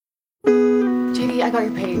JD, I got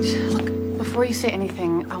your page. Look, before you say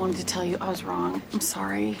anything, I wanted to tell you I was wrong. I'm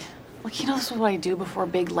sorry. Like, this is what I do before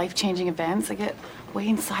big life-changing events. I get way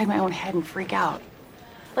inside my own head and freak out.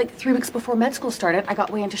 Like, 3 weeks before med school started, I got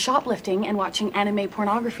way into shoplifting and watching anime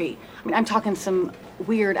pornography. I mean, I'm talking some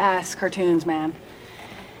weird-ass cartoons, man.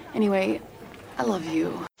 Anyway, I love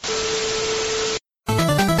you.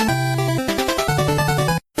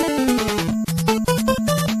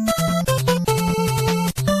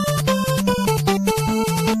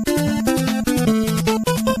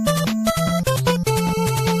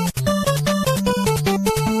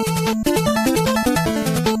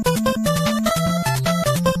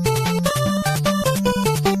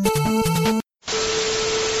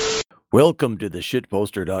 Welcome to the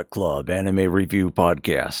Shitposter.club anime review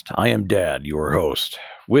podcast. I am Dad, your host.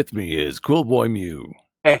 With me is Cool Boy Mew.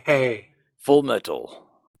 Hey. Full Metal.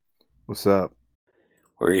 What's up?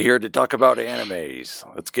 We're here to talk about animes.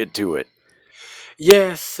 Let's get to it.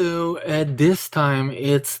 Yeah, so at this time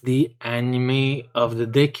it's the anime of the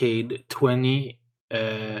decade 20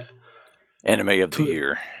 Anime of the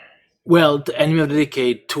year. Well, the anime of the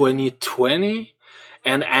decade 2020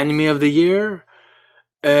 and anime of the year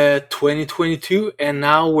 2022, and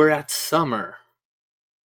now we're at summer.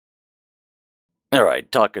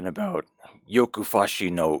 Alright, talking about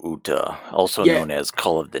Yokufashi no Uta, also known as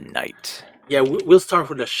Call of the Night. Yeah, we'll start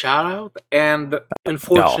with a shout out, and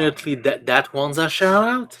unfortunately that one's a shout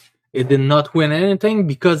out. It did not win anything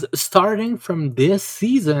because starting from this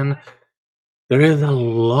season, there is a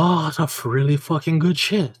lot of really fucking good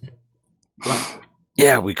shit.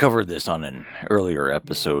 Yeah, we covered this on an earlier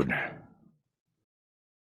episode.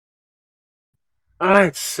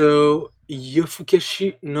 Alright, so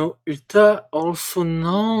Yofukeshi no Uta, also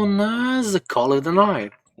known as Call of the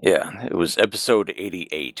Night. Yeah, it was episode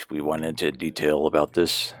 88. We went into detail about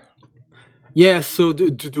this. Yeah, so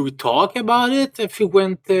do we talk about it if we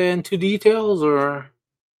went into details, or?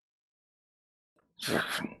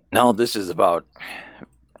 No, this is about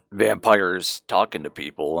vampires talking to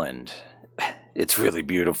people, and it's really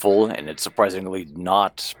beautiful, and it's surprisingly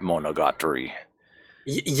not monogatari.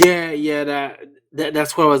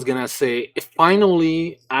 That's what I was gonna say.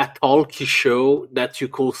 Finally, a talkie show that you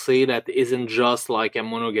could say that isn't just like a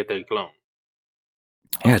monogatari clone.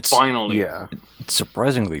 Yeah, it's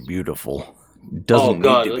surprisingly beautiful. It doesn't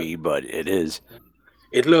need to be, but it is.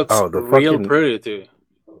 It looks real pretty too.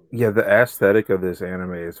 Yeah, the aesthetic of this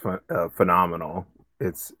anime is phenomenal.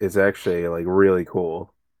 It's actually like really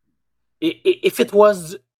cool. If it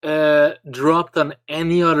was dropped on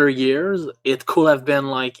any other years, it could have been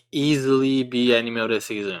like easily be anime of the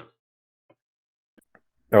season.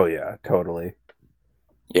 Oh yeah, totally.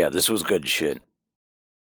 Yeah, this was good shit.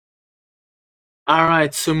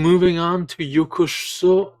 Alright, so moving on to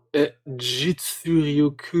Yokusho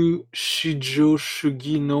Jitsuryoku Shijo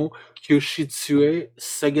Shugi no Kyoshitsue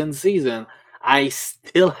second season. I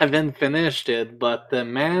still haven't finished it, but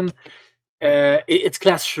man, it's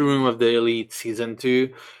Classroom of the Elite season 2.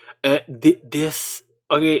 So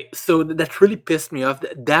that really pissed me off.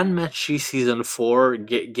 Danmachi season 4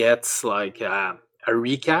 gets like a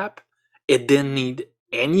recap. It didn't need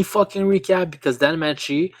any fucking recap because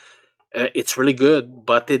Danmachi, it's really good,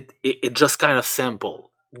 but it just kind of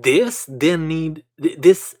simple. This didn't need.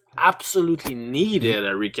 This absolutely needed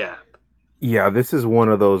a recap. Yeah, this is one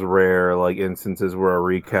of those rare like instances where a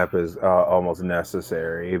recap is almost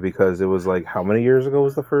necessary, because it was like, how many years ago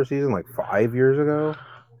was the first season? Like 5 years ago?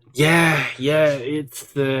 Yeah,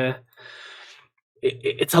 it's a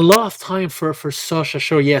lot of time for such a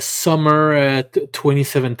show. Yes, summer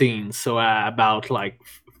 2017, so about like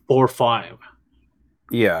 4 or 5.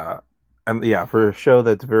 Yeah, and yeah, for a show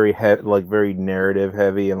that's very very narrative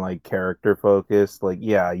heavy and like character focused, like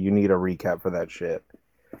yeah, you need a recap for that shit.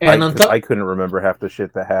 And I couldn't remember half the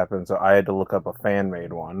shit that happened, so I had to look up a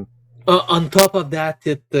fan-made one. On top of that,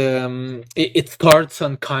 it starts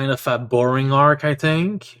on kind of a boring arc, I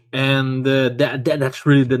think, and that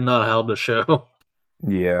really did not help the show.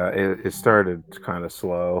 Yeah, it started kind of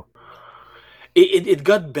slow. It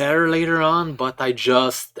got better later on, but I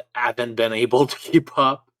just haven't been able to keep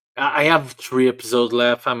up. I have 3 episodes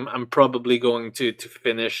left. I'm probably going to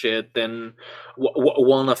finish it. Then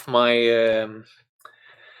one of my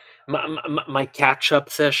my catch up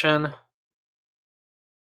session.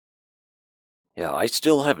 Yeah, I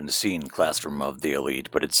still haven't seen Classroom of the Elite,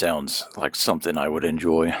 but it sounds like something I would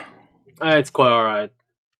enjoy. It's quite alright.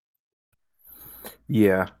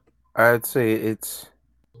 Yeah, I'd say it's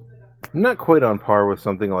not quite on par with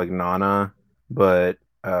something like Nana, but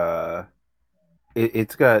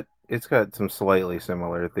it's got some slightly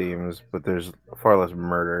similar themes, but there's far less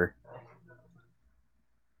murder.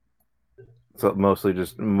 So mostly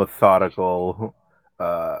just methodical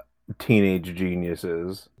teenage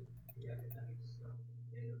geniuses.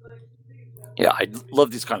 Yeah, I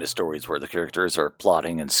love these kind of stories where the characters are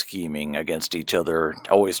plotting and scheming against each other,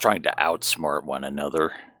 always trying to outsmart one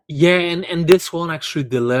another. Yeah, and this one actually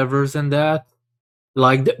delivers in that.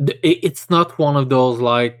 Like it's not one of those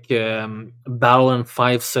like battle in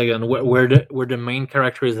 5 seconds where the main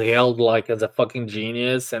character is hailed like as a fucking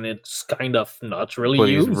genius and it's kind of not really But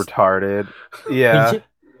he's used. retarded. Yeah.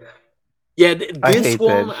 Yeah, I this hate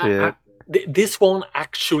one that shit. this one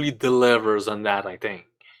actually delivers on that, I think.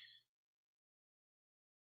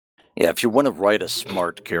 Yeah, if you want to write a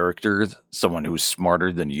smart character, someone who's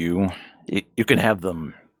smarter than you can have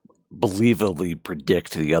them believably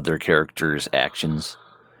predict the other character's actions.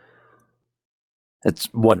 It's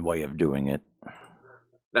one way of doing it.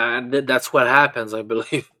 And that's what happens, I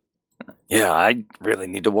believe. Yeah, I really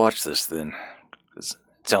need to watch this then, 'cause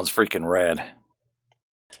it sounds freaking rad.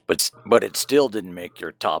 But it still didn't make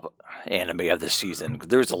your top anime of the season.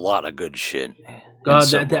 There's a lot of good shit in God,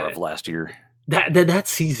 summer of last year. that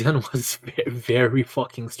season was very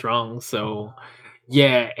fucking strong. So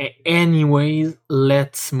yeah. Anyways,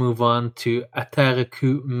 let's move on to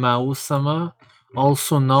Ataraku Mao-sama,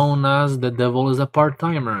 also known as The Devil is a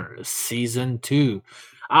Part-Timer, season 2.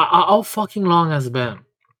 How fucking long has it been?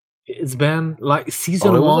 It's been like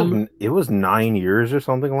season it was 1. like it was 9 years or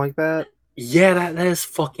something like that. Yeah, that is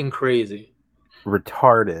fucking crazy.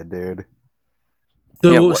 Retarded, dude.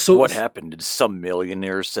 So, what happened? Did some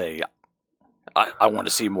millionaire say, I want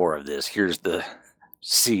to see more of this. Here's the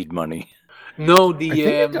seed money. No, I think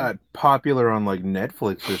it got popular on like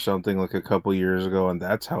Netflix or something like a couple years ago, and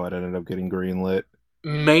that's how it ended up getting greenlit.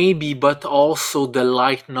 Maybe, but also the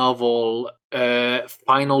light novel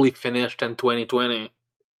finally finished in 2020.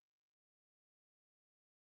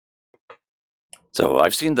 So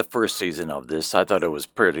I've seen the first season of this. I thought it was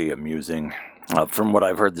pretty amusing. From what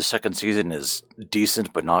I've heard, the second season is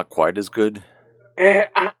decent, but not quite as good.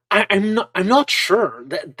 I'm not sure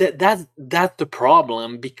that's the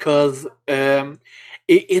problem because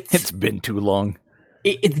It's been too long.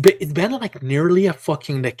 It's been like nearly a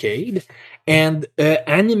fucking decade, and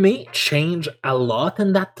anime changed a lot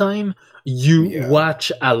in that time. You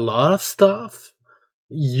watch a lot of stuff.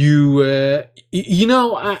 You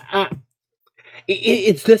know,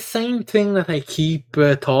 it's the same thing that I keep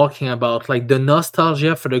talking about, like the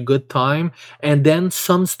nostalgia for the good time, and then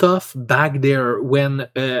some stuff back there when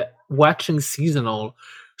watching seasonal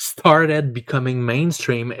started becoming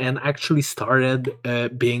mainstream and actually started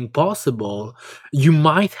being possible. You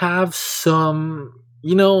might have some,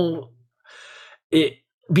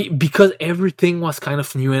 because everything was kind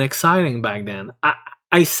of new and exciting back then.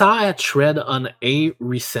 I saw a thread on A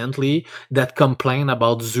recently that complained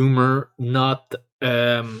about Zoomer not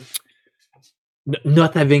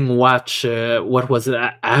having watched what was it,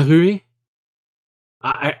 Arui?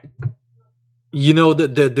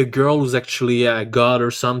 The girl who's actually a god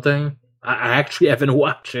or something. I actually haven't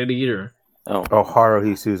watched it either. Oh,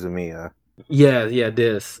 Haruhi Suzumiya. Yeah,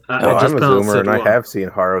 this. I'm a Zoomer, and I have seen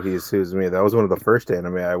Haruhi Suzumiya. That was one of the first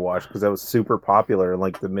anime I watched because that was super popular in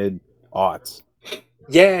like the mid-aughts.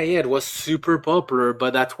 Yeah, it was super popular,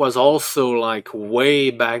 but that was also like way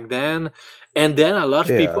back then. And then a lot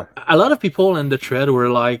of people in the thread were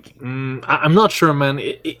like, "I'm not sure, man.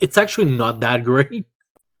 It's actually not that great."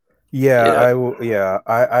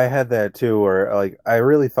 I had that too, where like I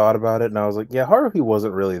really thought about it, and I was like, yeah, Haruhi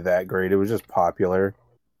wasn't really that great. It was just popular.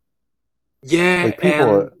 Yeah, like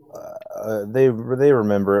people, they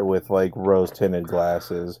remember it with like rose-tinted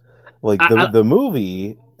glasses. Like the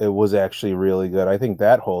movie, it was actually really good. I think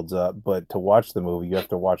that holds up. But to watch the movie, you have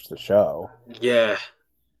to watch the show. Yeah.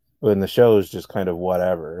 And the show is just kind of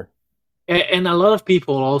whatever. And a lot of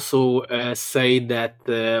people also say that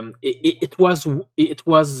it was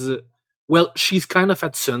well, she's kind of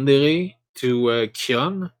at tsundere to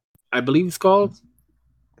Kyon, I believe it's called.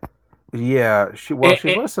 Yeah, she's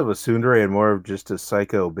less of a tsundere and more of just a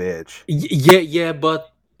psycho bitch. Yeah,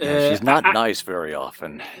 but she's not nice very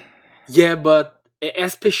often. Yeah, but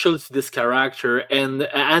especially to this character, and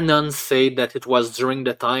Anon said that it was during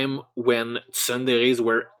the time when tsunderes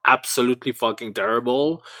were absolutely fucking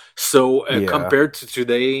terrible. So compared to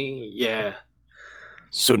today, yeah.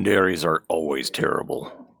 Tsunderes are always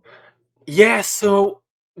terrible. Yeah, so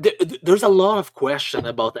there's a lot of question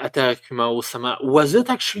about Atakuma Osama. Was it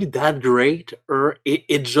actually that great, or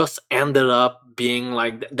it just ended up being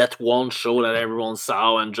like that one show that everyone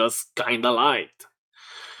saw and just kind of liked?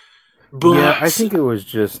 But yeah, I think it was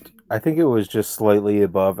just slightly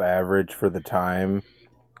above average for the time,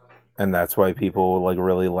 and that's why people like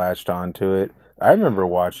really latched onto it. I remember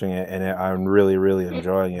watching it, and I'm really, really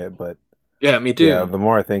enjoying it. But Yeah, me yeah, too. the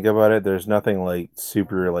more I think about it, there's nothing like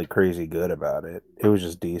super like crazy good about it. It was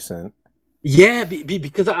just decent. Yeah,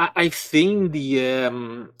 because I've seen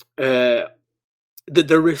the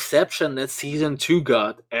reception that season 2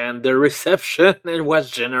 got, and the reception it was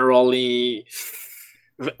generally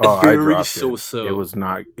Oh, I very dropped it. It so-so. was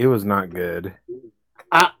not. It was not good.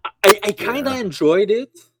 I kind of Yeah. enjoyed it.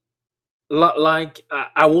 Like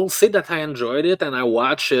I will say that I enjoyed it and I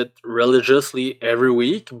watch it religiously every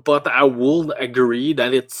week, but I will agree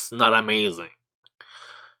that it's not amazing.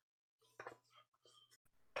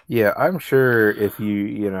 Yeah, I'm sure if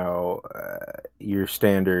your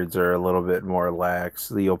standards are a little bit more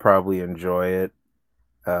lax, you'll probably enjoy it.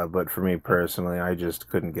 But for me personally, I just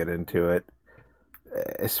couldn't get into it.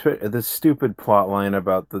 The stupid plot line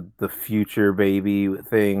about the future baby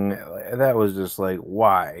thing, that was just like,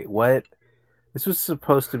 why? What? This was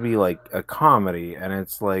supposed to be like a comedy, and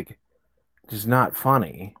it's like just not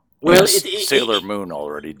funny. Well, Sailor Moon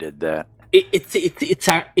already did that. it's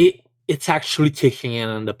actually kicking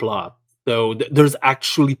in the plot. So there's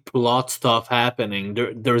actually plot stuff happening.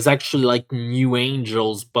 There's actually like new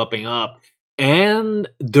angels popping up, and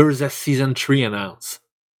there's a season 3 announced.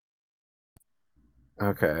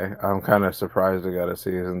 Okay, I'm kind of surprised we got a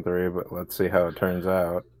season 3, but let's see how it turns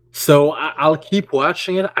out. So I'll keep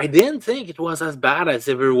watching it. I didn't think it was as bad as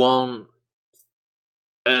everyone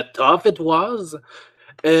thought it was.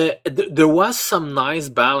 There was some nice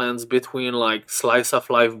balance between like slice of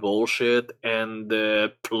life bullshit and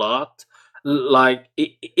the plot. Like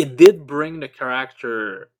it did bring the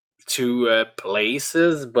character to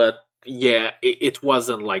places, but yeah, it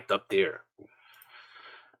wasn't like up there.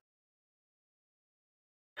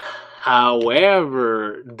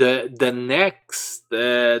 However, the next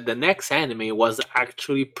anime was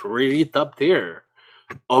actually pretty top tier.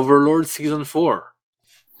 Overlord season 4.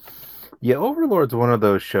 Yeah, Overlord's one of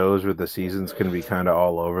those shows where the seasons can be kind of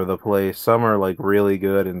all over the place. Some are like really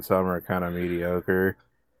good, and some are kind of mediocre.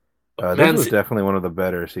 This Man, was definitely one of the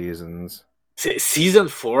better seasons. season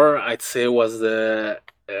 4, I'd say, was a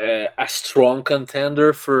strong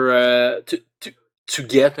contender for to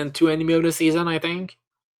get into anime of the season. I think.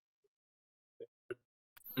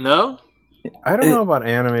 No. I don't know about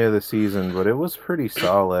anime of the season, but it was pretty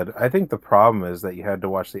solid. I think the problem is that you had to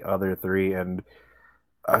watch the other three, and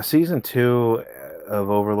season 2 of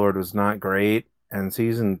Overlord was not great, and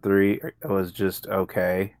season 3 was just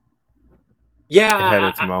okay. Yeah, It had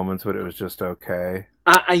its moments, but it was just okay.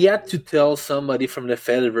 I had to tell somebody from the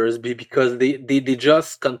Fediverse because they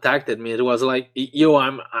just contacted me. It was like, yo,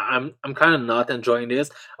 I'm kind of not enjoying this,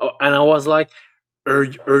 and I was like, are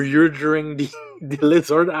you during the the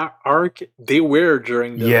lizard arc? They were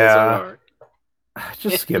during the lizard Yeah, arc.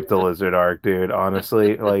 just skip the lizard arc, dude.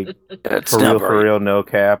 Honestly, like It's for not for very. real, no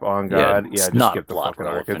cap on Yeah, God. Yeah, it's just not skip the plot fucking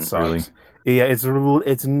arc. It relevant, really. sucks. Yeah,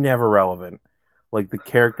 it's never relevant. Like the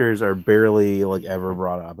characters are barely like ever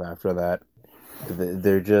brought up after that.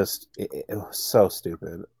 They're just it was so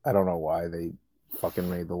stupid. I don't know why they fucking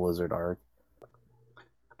made the lizard arc.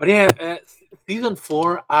 But yeah, season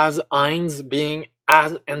 4, as Ainz being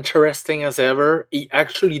as interesting as ever, he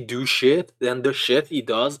actually do shit. Then the shit he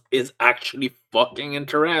does is actually fucking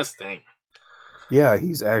interesting. Yeah,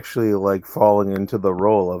 he's actually like falling into the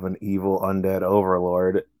role of an evil undead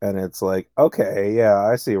overlord, and it's like, okay, yeah,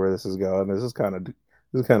 I see where this is going. This is kind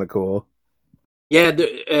of cool.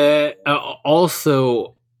 Yeah.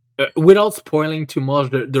 Also, without spoiling too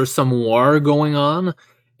much, there's some war going on,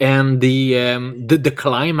 and the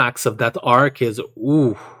climax of that arc is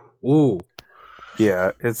ooh.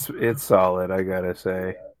 Yeah, it's solid, I gotta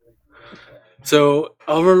say. So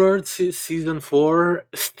Overlord season 4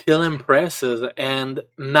 still impresses, and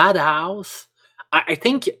Madhouse. I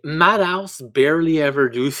think Madhouse barely ever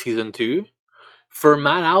do season 2. For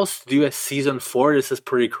Madhouse to do a season 4, this is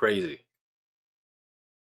pretty crazy.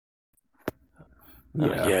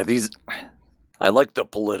 Yeah. Yeah, these. I like the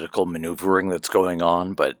political maneuvering that's going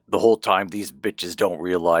on, but the whole time these bitches don't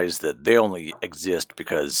realize that they only exist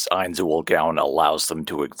because Einzelgaun allows them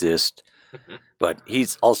to exist. But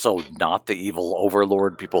he's also not the evil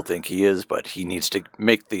overlord people think he is, but he needs to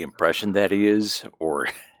make the impression that he is, or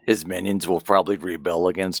his minions will probably rebel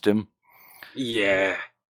against him. Yeah.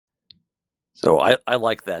 So I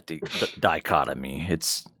like that dichotomy.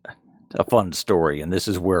 It's a fun story, and this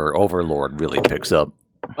is where Overlord really picks up.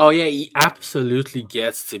 Oh yeah, he absolutely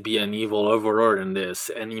gets to be an evil overlord in this,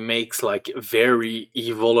 and he makes like very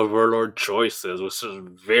evil overlord choices, which is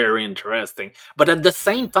very interesting. But at the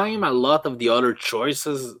same time, a lot of the other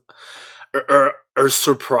choices are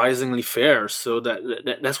surprisingly fair, so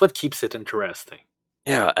that's what keeps it interesting.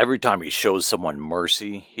 Yeah, every time he shows someone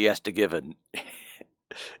mercy, he has to give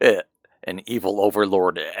eh, an evil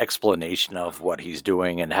overlord explanation of what he's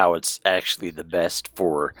doing and how it's actually the best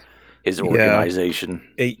for his Yeah, organization.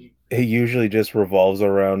 it usually just revolves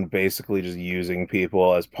around basically just using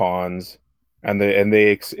people as pawns, and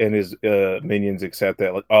his minions accept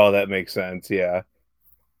that, like, oh, that makes sense. Yeah,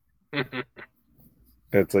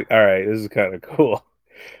 it's like, all right, this is kind of cool.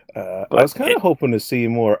 I But was kind of hoping to see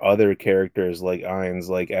more other characters like Ain's,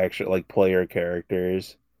 like actual like player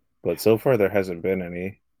characters, but so far there hasn't been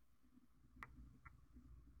any.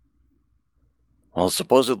 well,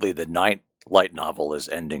 supposedly the ninth light novel is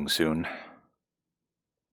ending soon,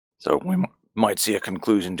 so we might see a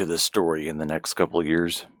conclusion to this story in the next couple of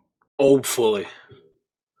years. Hopefully.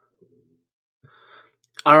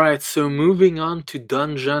 Alright, so moving on to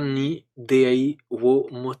Dungeon ni Dei wo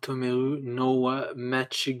Motomeru no wa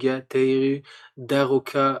Machigateru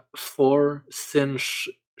Daroka for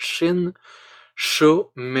Shin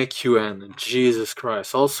Sho Mekuen. Jesus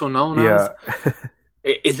Christ. Also known as Yeah,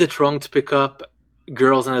 Is It Wrong to Pick Up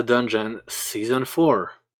Girls in a Dungeon Season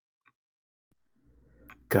 4?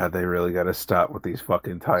 God, they really got to stop with these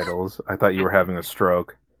fucking titles. I thought you were having a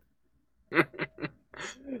stroke.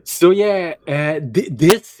 So yeah,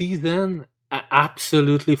 this season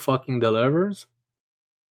absolutely fucking delivers.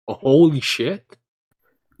 Holy shit.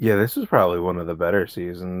 Yeah, this is probably one of the better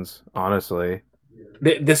seasons, honestly.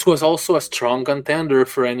 This was also a strong contender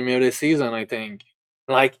for anime of the season, I think.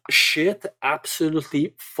 Like, shit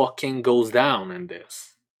absolutely fucking goes down in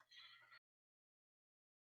this.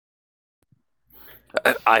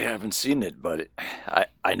 I haven't seen it, but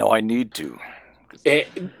I know I need to.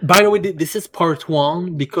 By the way, this is part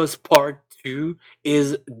 1 because part 2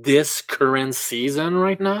 is this current season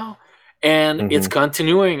right now, and it's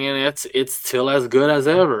continuing, and it's still as good as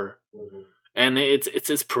ever. And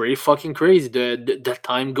it's pretty fucking crazy. The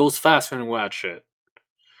time goes fast when you watch it.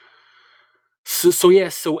 So yeah,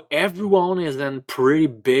 so everyone is in pretty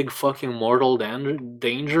big fucking mortal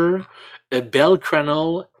danger. Bell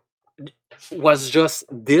Cranel was just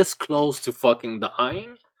this close to fucking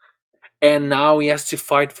dying, and now he has to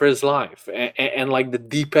fight for his life. And like the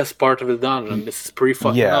deepest part of the dungeon, this is pretty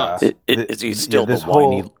fucking nuts. Is he still the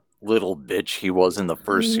whiny little bitch he was in the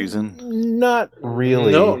first season? Not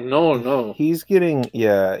really. No. He's getting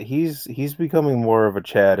he's becoming more of a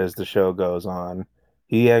Chad as the show goes on.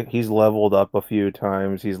 He's leveled up a few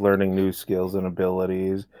times. He's learning new skills and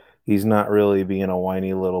abilities. He's not really being a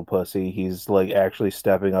whiny little pussy. He's like actually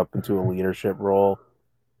stepping up into a leadership role.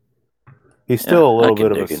 He's still a little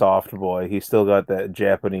bit of a soft boy. He's still got that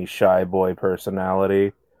Japanese shy boy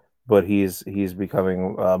personality, but he's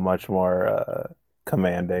becoming much more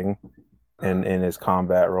commanding in his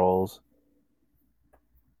combat roles.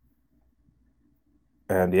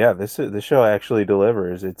 And yeah, this show actually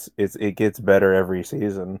delivers. It gets better every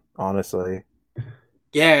season, honestly.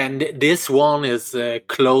 Yeah, and this one is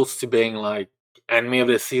close to being like anime of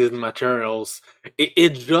the season materials.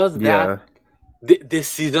 It's just that this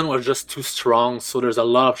season was just too strong, so there's a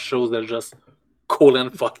lot of shows that just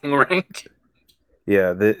couldn't fucking rank.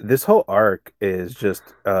 Yeah, this whole arc is just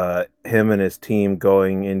him and his team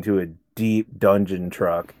going into a deep dungeon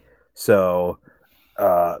truck. So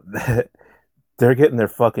they're getting their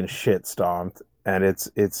fucking shit stomped, and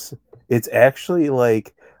it's actually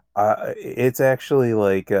like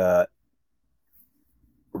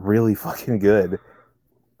really fucking good.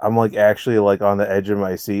 I'm like actually like on the edge of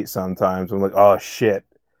my seat sometimes. I'm like, oh shit,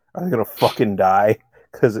 are they gonna fucking die?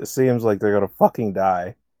 Because it seems like they're gonna fucking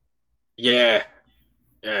die. Yeah.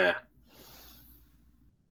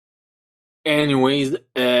 Anyways,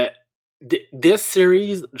 this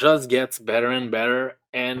series just gets better and better,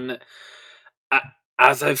 and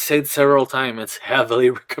as I've said several times, it's heavily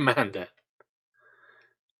recommended.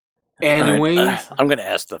 Anyways, right, I'm gonna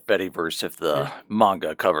ask the Fediverse if the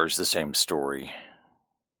manga covers the same story.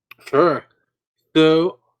 Sure.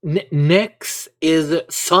 So next is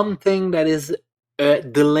something that is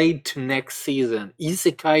delayed to next season.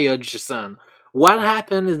 Isekai Oji-san. What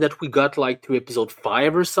happened is that we got like to episode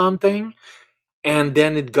 5 or something, and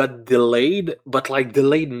then it got delayed, but like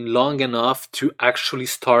delayed long enough to actually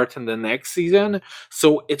start in the next season.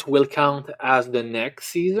 So it will count as the next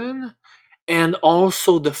season. And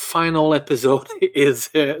also the final episode is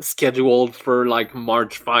scheduled for like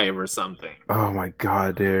March 5 or something. Oh my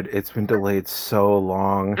god, dude. It's been delayed so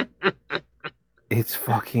long. It's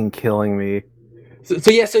fucking killing me. So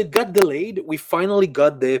it got delayed. We finally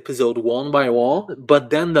got the episode 1 by 1, but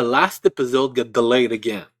then the last episode got delayed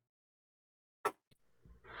again.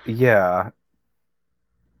 Yeah.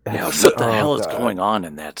 What the hell is going on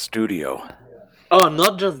in that studio? Oh,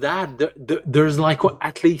 not just that. There's like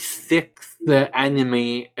at least 6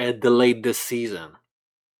 anime delayed this season.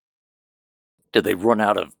 Did they run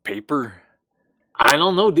out of paper? I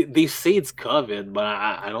don't know. They say it's COVID, but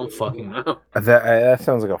I don't fucking know. That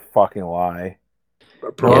sounds like a fucking lie. No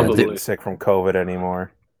one's Probably. getting sick from COVID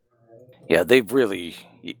anymore. Yeah, they've really,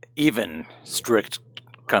 even strict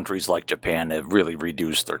countries like Japan have really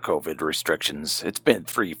reduced their COVID restrictions. It's been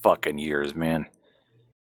 3 fucking years, man.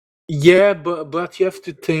 Yeah, but you have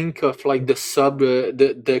to think of like the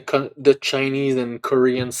Chinese and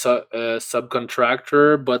Korean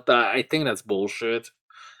subcontractor, but I think that's bullshit.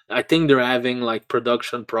 I think they're having like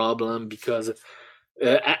production problem because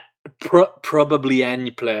probably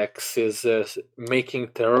Aniplex is making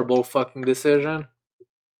terrible fucking decision.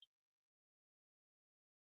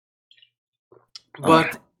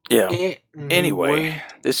 But yeah. Anyway,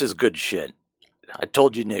 this is good shit. I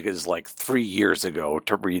told you niggas like 3 years ago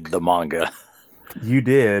to read the manga. You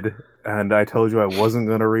did, and I told you I wasn't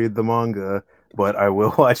going to read the manga, but I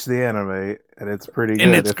will watch the anime, and it's pretty good.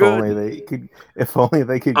 And it's good. Only they could, if only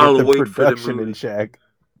they could get I'll the wait for the production in movie. check.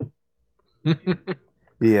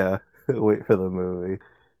 Yeah, wait for the movie.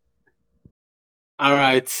 All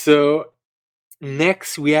right, so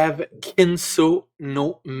next we have Kinso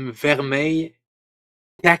no Vermeil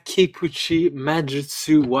Takekuchi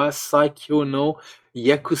Majutsu wa Saikyo no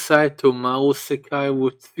Yakusai to Mao Sekai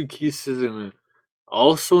wo Tsuki Suzumu,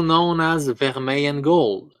 also known as Vermeil and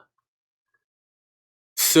Gold.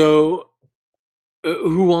 So,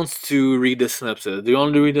 who wants to read the synopsis? Do you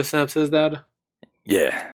want to read the synopsis, Dad?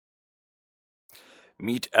 Yeah.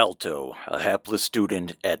 Meet Alto, a hapless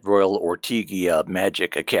student at Royal Ortigia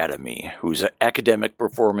Magic Academy, whose academic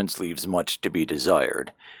performance leaves much to be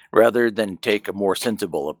desired. Rather than take a more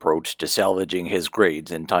sensible approach to salvaging his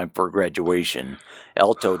grades in time for graduation,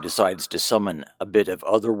 Alto decides to summon a bit of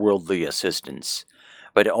otherworldly assistance.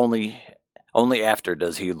 But only after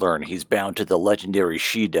does he learn he's bound to the legendary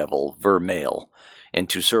she-devil, Vermeil,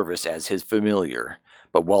 into service as his familiar.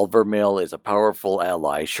 But while Vermeil is a powerful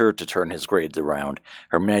ally sure to turn his grades around,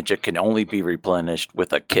 her magic can only be replenished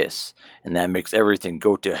with a kiss, and that makes everything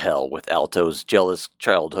go to hell with Alto's jealous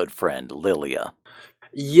childhood friend, Lilia.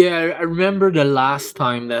 Yeah, I remember the last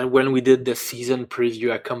time that when we did the season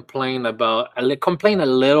preview, I complained a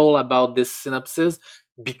little about this synopsis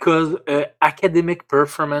because academic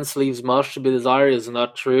performance leaves much to be desired is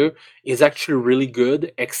not true. It's actually really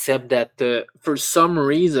good, except that for some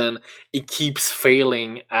reason it keeps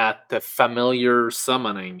failing at the familiar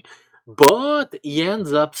summoning. But he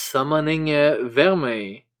ends up summoning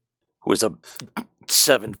Vermeil, who is a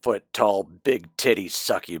 7-foot tall, big titty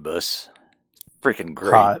succubus. Freaking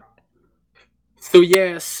great. Hot. So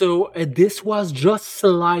yeah, this was just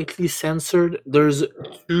slightly censored. There's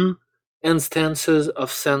 2 instances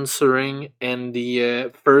of censoring in the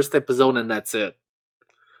first episode, and that's it.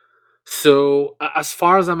 So as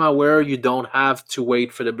far as I'm aware, you don't have to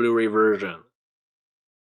wait for the Blu-ray version.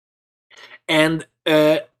 And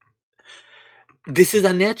this is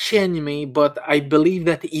an ecchi anime, but I believe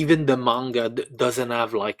that even the manga doesn't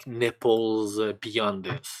have like nipples beyond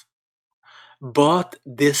this. But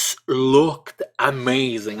this looked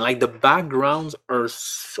amazing. Like the backgrounds are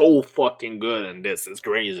so fucking good in this. It's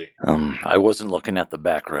crazy. I wasn't looking at the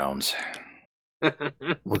backgrounds.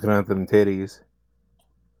 Looking at them titties.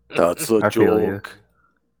 That's a joke.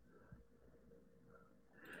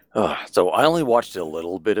 So I only watched a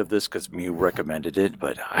little bit of this because Mew recommended it,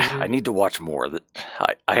 but I need to watch more.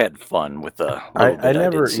 I had fun with the little bit I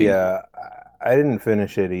did see. Yeah, I didn't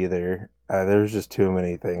finish it either. There's just too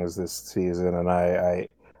many things this season, and I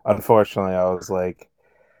unfortunately I was like,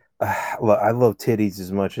 I love titties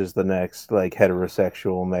as much as the next like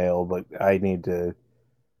heterosexual male, but I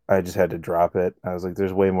just had to drop it. I was like,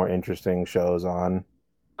 there's way more interesting shows on.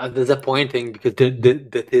 Disappointing because the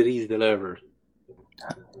titties delivered.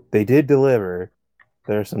 They did deliver.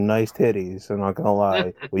 There's some nice titties, I'm not gonna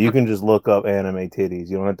lie. Well, you can just look up anime titties.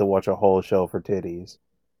 You don't have to watch a whole show for titties.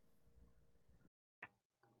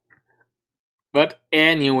 But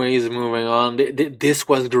anyways, moving on. This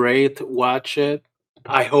was great. Watch it.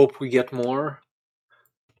 I hope we get more.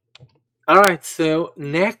 Alright, so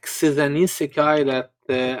next is an isekai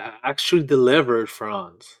that actually delivered for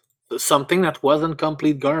us. Something that wasn't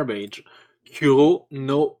complete garbage. Kuro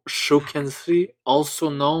no Shokenshi, also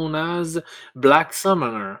known as Black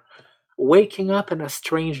Summoner. Waking up in a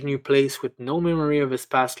strange new place with no memory of his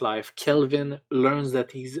past life, Kelvin learns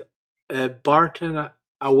that he's bartering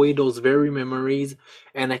away those very memories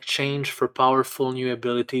in exchange for powerful new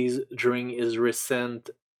abilities during his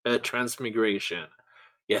recent transmigration.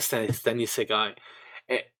 Yes, it's an isekai.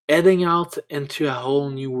 heading out into a whole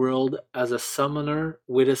new world as a summoner,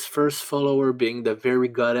 with his first follower being the very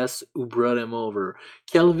goddess who brought him over.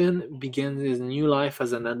 Kelvin begins his new life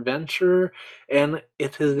as an adventurer, and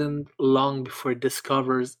it isn't long before he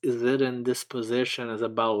discovers his hidden disposition as a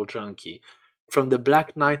battle junkie. From the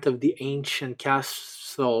Black Knight of the ancient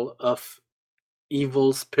castle of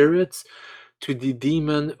evil spirits to the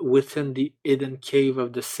demon within the hidden cave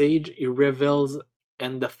of the sage, he revels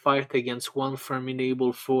in the fight against one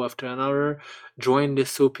formidable foe after another. Join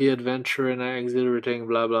this OP adventure and exhilarating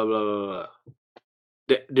blah blah blah blah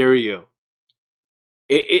blah. There you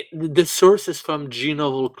go. The source is from G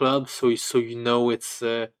Novel Club, so you know it's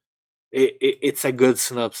a good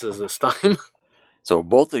synopsis this time. So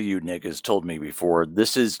both of you niggas told me before,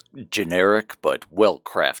 this is generic but well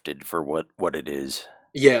crafted for what it is.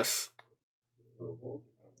 Yes.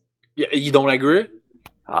 Yeah, you don't agree?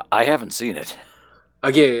 I haven't seen it.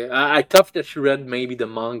 Okay, I thought that you read maybe the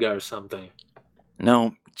manga or something.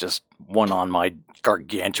 No, just one on my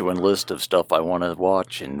gargantuan list of stuff I want to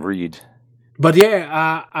watch and read. But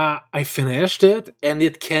yeah, I finished it, and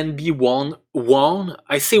it can be one.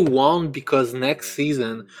 I say one because next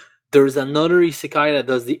season there's another isekai that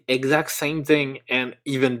does the exact same thing and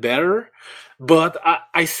even better. But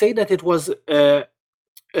I say that it was the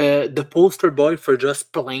poster boy for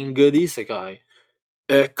just plain good isekai.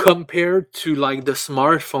 Compared to like the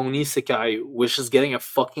smartphone isekai, which is getting a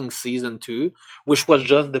fucking season 2, which was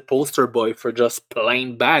just the poster boy for just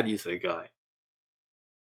plain bad isekai.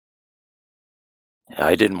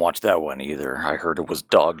 I didn't watch that one either. I heard it was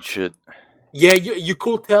dog shit. Yeah, you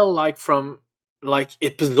could tell like from like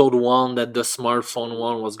episode 1 that the smartphone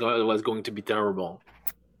one was going to be terrible.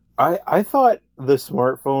 I thought the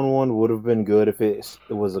smartphone one would have been good if it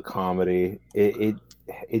was a comedy.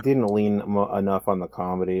 It didn't lean enough on the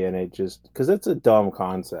comedy, and it just because it's a dumb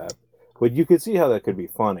concept, but you could see how that could be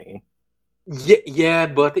funny. Yeah,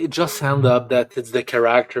 but it just ends up that it's the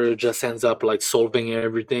character just ends up like solving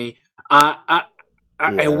everything. I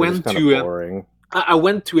Yeah, went kind of to boring. I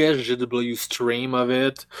went to SGW stream of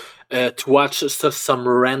it to watch some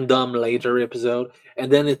random later episode,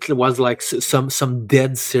 and then it was like some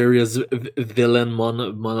dead serious villain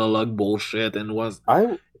monologue bullshit, and it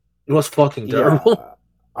was fucking terrible. Yeah,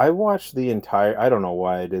 I watched the entire. I don't know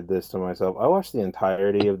why I did this to myself. I watched the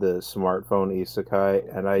entirety of the smartphone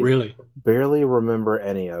isekai, and I Really? barely remember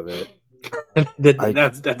any of it. That's I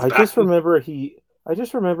bad. just remember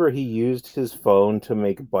he used his phone to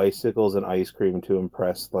make bicycles and ice cream to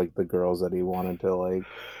impress like the girls that he wanted to like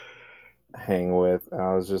hang with. And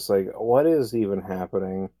I was just like, what is even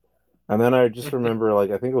happening? And then I just remember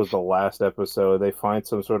like I think it was the last episode, they find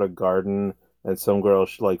some sort of garden and some girl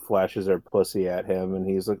like flashes her pussy at him and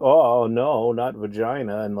he's like, "Oh, no, not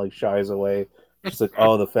vagina," and like shies away. She's like,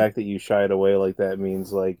 "Oh, the fact that you shied away like that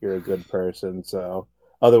means like you're a good person, so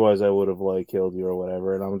otherwise I would have like killed you or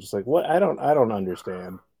whatever." And I'm just like, "What? I don't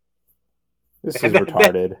understand. This is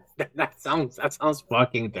retarded." That sounds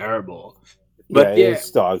fucking terrible. Yeah, But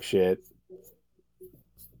it's dog shit.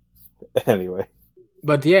 Anyway.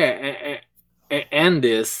 But yeah, and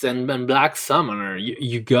this and Black Summoner,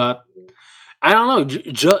 you got, I don't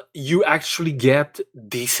know, you actually get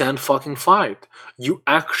decent fucking fight. You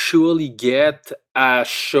actually get a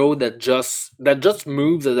show that just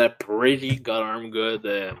moves at a pretty goddamn good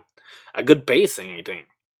a good pacing, I think.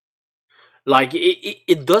 Like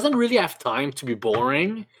it doesn't really have time to be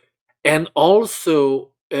boring, and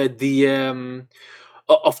also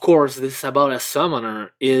of course, this is about a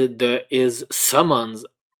summoner. Is summons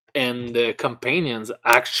and the companions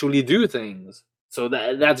actually do things, so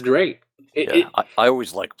that's great. I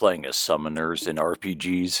always like playing as summoners in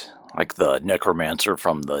RPGs, like the Necromancer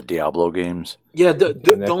from the Diablo games. Yeah, don't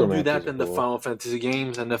do Necromancer's that in the cool. Final Fantasy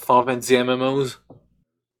games and the Final Fantasy MMOs.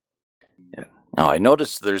 Yeah. Now I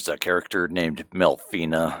noticed there's a character named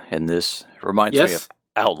Melfina in this. It reminds me of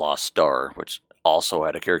Outlaw Star, which also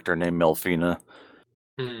had a character named Melfina.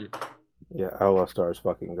 Yeah, Outlaw Star is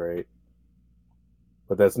fucking great,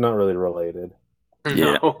 but that's not really related.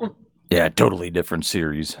 Yeah, No. Yeah, totally different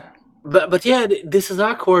series. But yeah, this is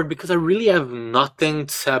awkward because I really have nothing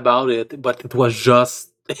to say about it. But it was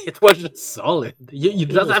just solid. You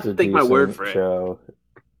just have to take my word for show.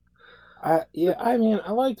 I mean,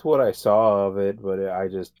 I liked what I saw of it, but I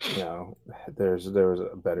just, there was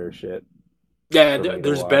better shit. Yeah,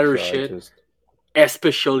 there's better shit,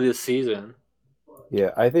 especially this season.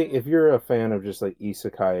 Yeah, I think if you're a fan of just like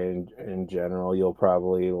isekai in general, you'll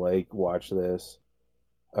probably like watch this.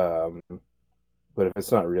 But if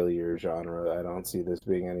it's not really your genre, I don't see this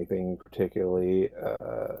being anything particularly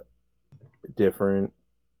different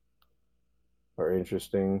or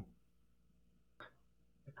interesting.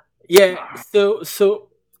 Yeah, so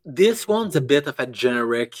this one's a bit of a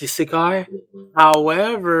generic isekai.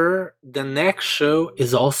 However, the next show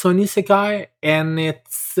is also an isekai, and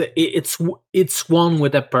it's one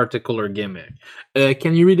with a particular gimmick.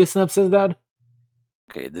 Can you read the synopsis, Dad?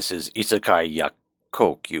 Okay, this is Isekai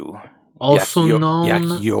Yakokyu. Also known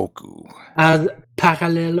Yakyoku. as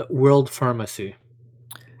Parallel World Pharmacy.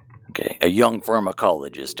 Okay, a young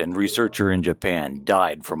pharmacologist and researcher in Japan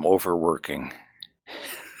died from overworking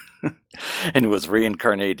and was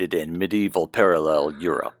reincarnated in medieval parallel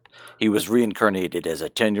Europe. He was reincarnated as a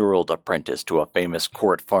 10-year-old apprentice to a famous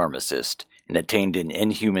court pharmacist and attained an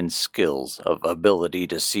inhuman skills of ability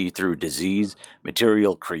to see through disease,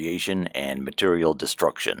 material creation, and material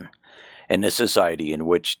destruction. In a society in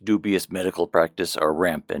which dubious medical practice are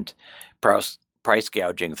rampant, price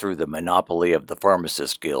gouging through the monopoly of the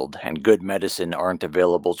pharmacist guild, and good medicine aren't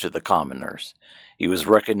available to the commoners. He was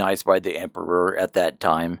recognized by the emperor at that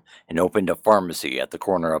time and opened a pharmacy at the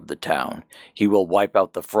corner of the town. He will wipe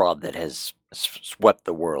out the fraud that has swept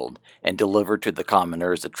the world and deliver to the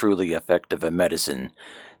commoners a truly effective medicine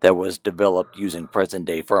that was developed using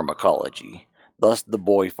present-day pharmacology. Thus, the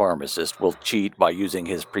boy pharmacist will cheat by using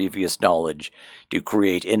his previous knowledge to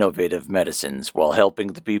create innovative medicines while helping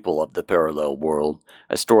the people of the parallel world.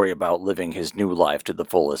 A story about living his new life to the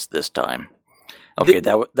fullest this time. Okay,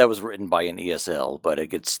 that was written by an ESL, but it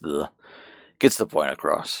gets the point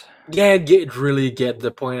across. Yeah, it really get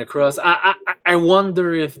the point across. I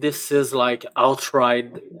wonder if this is like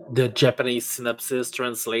outright the Japanese synopsis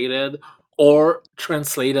translated or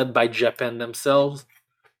translated by Japan themselves.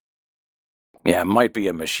 Yeah, it might be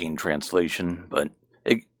a machine translation, but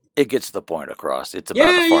it gets the point across. It's about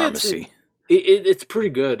a pharmacy. It's pretty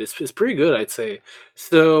good. It's pretty good, I'd say.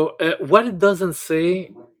 So what it doesn't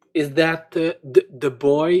say is that the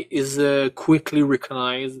boy is quickly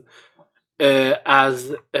recognized as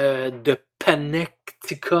the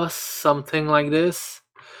Panecticus, something like this.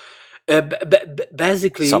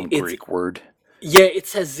 Basically, some Greek word. Yeah,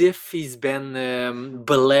 it's as if he's been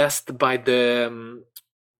blessed by the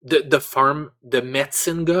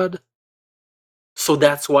medicine god. So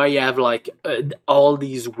that's why you have like all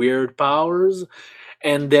these weird powers.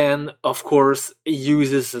 And then, of course, he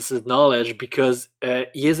uses his knowledge because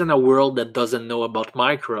he is in a world that doesn't know about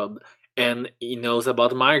microbe, and he knows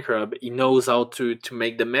about microbe. He knows how to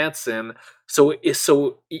make the medicine. So it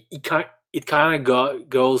kind of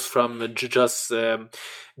goes from just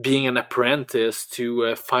being an apprentice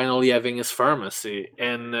to finally having his pharmacy.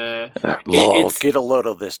 And get a load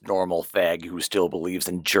of this normal fag who still believes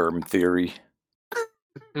in germ theory.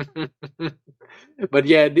 But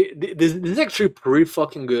yeah, this is actually pretty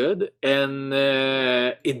fucking good, and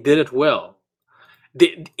it did it well.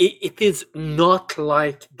 It is not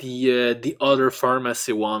like the other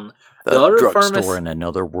pharmacy one. The other drugstore in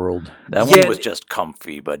another world. That one was just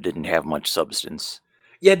comfy, but didn't have much substance.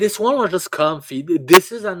 Yeah, this one was just comfy.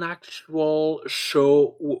 This is an actual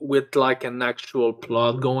show with like an actual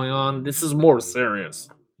plot going on. This is more serious.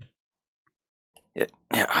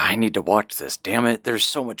 I need to watch this. Damn it! There's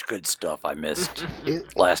so much good stuff I missed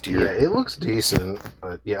last year. Yeah, it looks decent,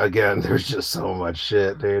 but yeah, again, there's just so much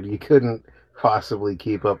shit, dude. You couldn't possibly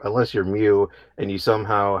keep up unless you're Mew and you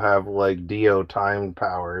somehow have like Dio time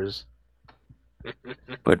powers.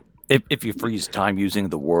 But if you freeze time using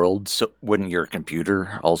the world, so wouldn't your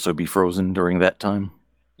computer also be frozen during that time?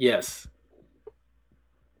 Yes.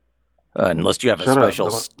 Unless you have a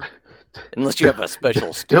special. Unless you have a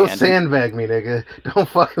special stand. Don't sandbag me, nigga. Don't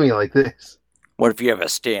fuck me like this. What if you have a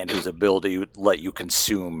stand whose ability would let you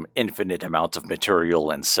consume infinite amounts of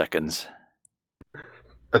material in seconds?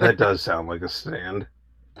 That does sound like a stand.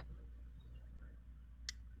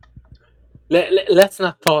 Let's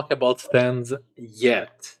not talk about stands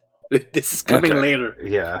yet. This is coming later.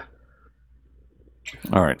 Yeah.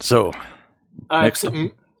 All right, so... next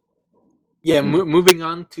moving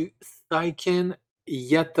on to Saiken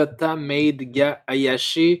Yatata Maid Ga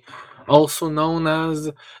Ayashi, also known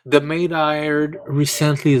as The Maid I Hired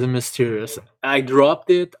Recently is Mysterious. I dropped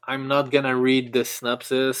it. I'm not gonna read the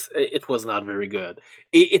synopsis. It was not very good.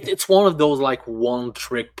 It's one of those like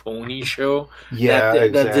one-trick pony show. Yeah,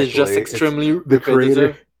 exactly. That is just extremely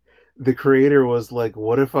repetitive. The creator was like,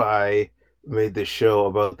 what if I made this show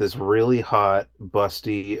about this really hot,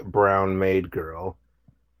 busty, brown maid girl?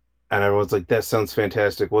 And everyone's like, that sounds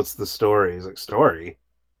fantastic. What's the story? He's like, story?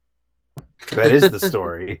 That is the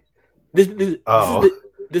story. This is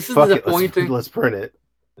disappointing. Let's print it.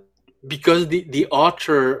 Because the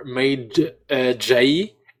author made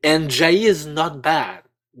Jai, and Jai is not bad.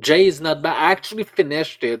 Jai is not bad. I actually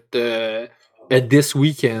finished it this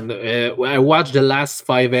weekend. I watched the last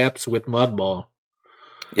 5 eps with Mudball.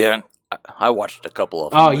 Yeah, I watched a couple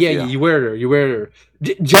of them. Oh yeah, you were there.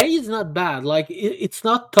 Jay is not bad. Like it's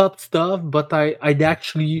not top stuff, but I'd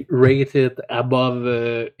actually rate it above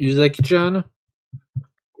Uzaki-chan.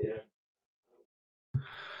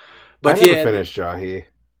 I But never yeah, finished Jahi,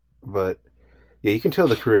 but yeah, you can tell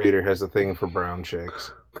the creator has a thing for brown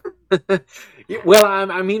chicks. well,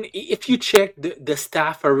 I mean, if you check the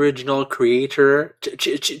staff original creator,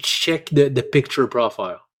 check the picture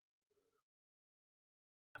profile.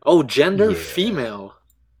 Oh, gender female.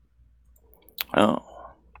 Oh,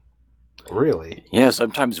 really? Yeah,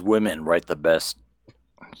 sometimes women write the best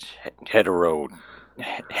hetero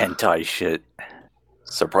hentai shit.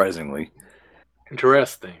 Surprisingly.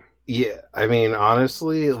 Interesting. Yeah, I mean,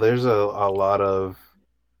 honestly, there's a lot of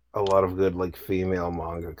good like female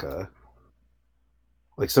mangaka.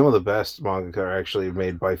 Like some of the best mangaka are actually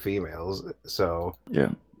made by females. So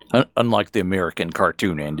yeah, unlike the American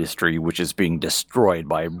cartoon industry, which is being destroyed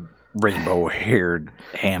by rainbow-haired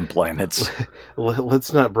ham planets.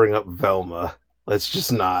 Let's not bring up Velma. Let's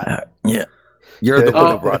just not. Yeah, you're the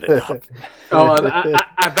one who brought it up.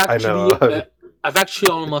 I've actually, I've actually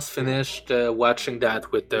almost finished watching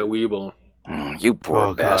that with Weeble. You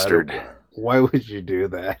poor bastard! God. Why would you do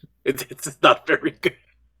that? It's not very good.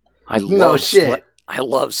 I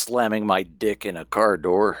love slamming my dick in a car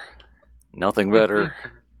door. Nothing better.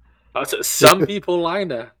 Some people like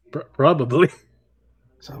that, probably.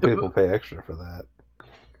 Some people pay extra for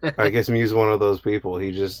that. I guess Mew's one of those people.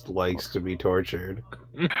 He just likes to be tortured.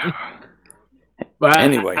 But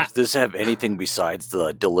anyway, does this have anything besides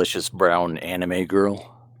the delicious brown anime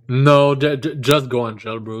girl? No, just go on,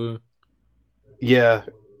 Gel, bro. Yeah,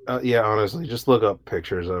 honestly, just look up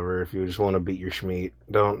pictures of her if you just want to beat your schmeat.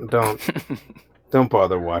 Don't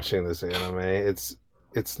bother watching this anime.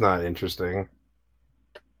 It's not interesting.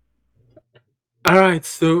 Alright,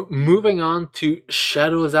 so moving on to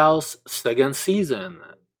Shadow's House second season.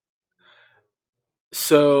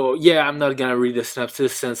 So yeah, I'm not gonna read the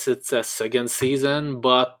synopsis since it's a second season,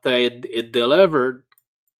 but it delivered.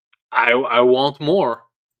 I want more.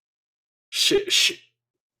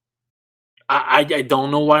 I don't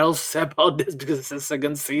know what else to say about this because it's a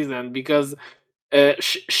second season. Because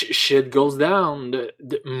shit goes down.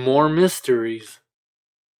 More mysteries.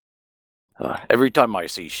 Every time I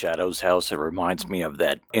see Shadow's House, it reminds me of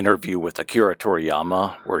that interview with Akira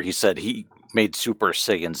Toriyama, where he said he made Super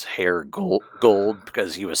Saiyan's hair gold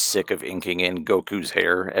because he was sick of inking in Goku's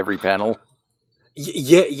hair every panel.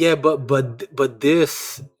 Yeah, but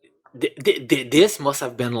this must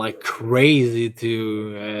have been like crazy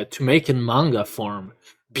to make in manga form,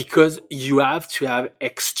 because you have to have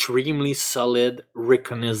extremely solid,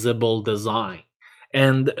 recognizable design,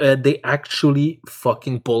 and they actually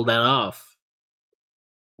fucking pulled that off.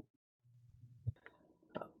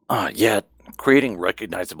 Yeah, creating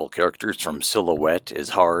recognizable characters from silhouette is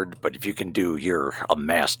hard, but if you can do, you're a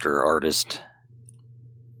master artist.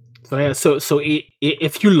 So yeah, so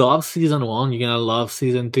if you love season 1, you're gonna love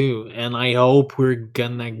season 2, and I hope we're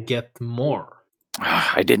gonna get more.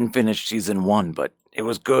 I didn't finish season 1, but it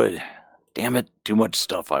was good. Damn it, too much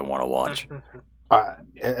stuff I want to watch.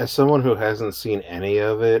 As someone who hasn't seen any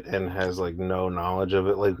of it and has like no knowledge of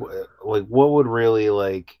it, like what would really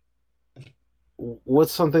like,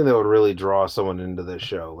 what's something that would really draw someone into this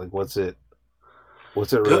show? Like what's it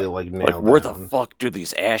really like nailed like, where down? The fuck do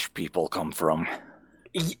these ash people come from?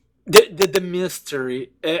 The mystery,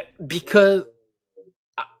 because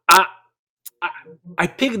I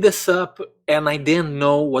picked this up and I didn't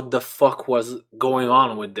know what the fuck was going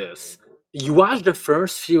on with this. You watch the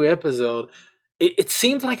first few episodes, it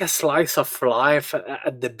seemed like a slice of life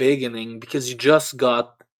at the beginning, because you just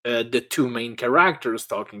got the two main characters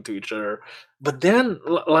talking to each other, but then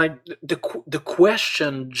like the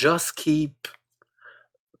question just keep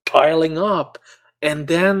piling up, and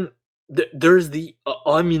then there's the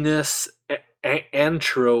ominous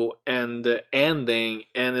intro and the ending,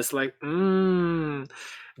 and it's like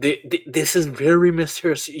this is very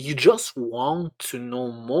mysterious. You just want to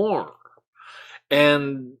know more,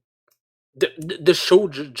 and the show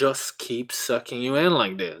just keeps sucking you in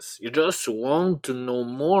like this. You just want to know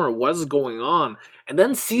more, what's going on. And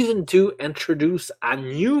then season 2 introduced a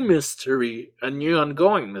new mystery, a new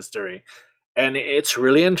ongoing mystery, and it's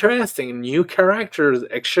really interesting. New characters,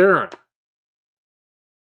 etc.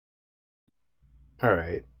 All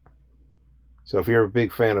right. So if you're a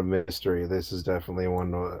big fan of mystery, this is definitely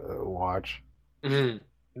one to watch.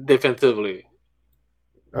 Definitively.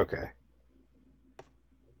 Okay.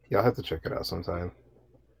 Yeah, I'll have to check it out sometime.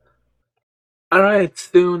 Alright,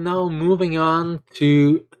 so now moving on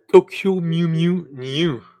to Tokyo Mew Mew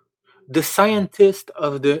New. The scientists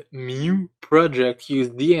of the Mu project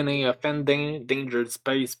used DNA of endangered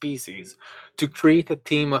species to create a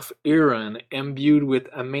team of Iran imbued with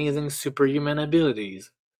amazing superhuman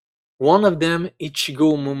abilities. One of them,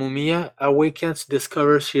 Ichigo Momomiya, awakens to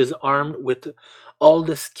discover she is armed with all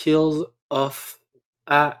the skills of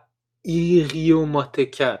a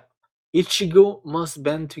Iriomote. Ichigo must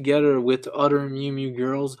band together with other Mew Mew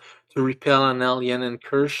girls to repel an alien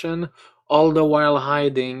incursion, all the while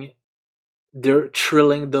hiding their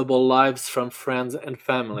thrilling double lives from friends and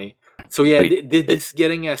family. So yeah, Wait, this is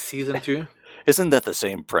getting a season 2. isn't that the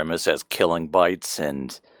same premise as Killing Bites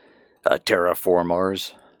and Terraform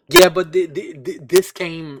Mars? Yeah, but this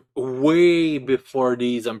came way before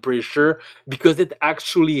these, I'm pretty sure, because it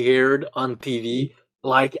actually aired on TV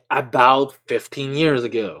like about 15 years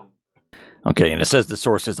ago. Okay, and it says the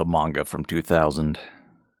source is a manga from 2000.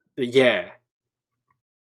 Yeah.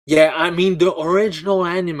 Yeah, I mean the original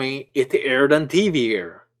anime it aired on TV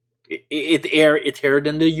here. It aired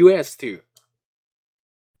in the US too.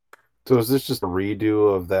 So is this just a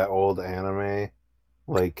redo of that old anime?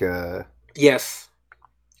 Like Yes.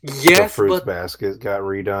 the Yes, Fruits but Basket got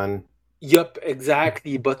redone? yep,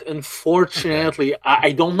 exactly. But unfortunately,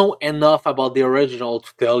 I don't know enough about the original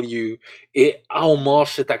to tell you how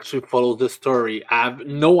much it actually follows the story. I have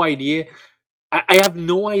no idea. I have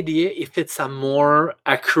no idea if it's a more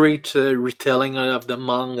accurate retelling of the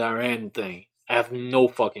manga or anything. I have no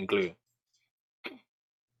fucking clue.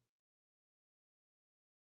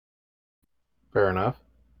 Fair enough.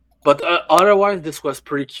 But otherwise, this was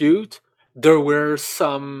pretty cute. There were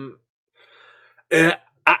some. Uh,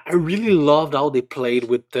 I really loved how they played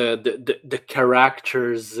with the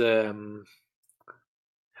characters.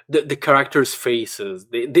 The characters' faces.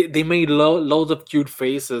 They made loads of cute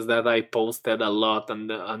faces that I posted a lot on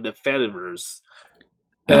the Fediverse.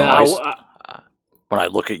 No, Uh, when I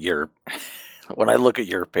look at your when I look at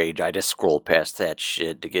your page, I just scroll past that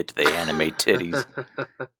shit to get to the anime titties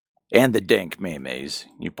and the dank memes.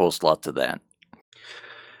 You post lots of that.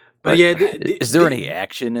 but But yeah, is there any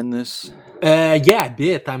action in this? yeah, a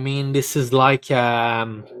bit. I mean, this is like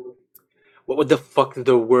what the fuck is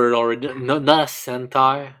the word already? No, not a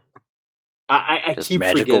sentai. I Just keep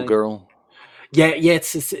magical forgetting. girl? Yeah, yeah,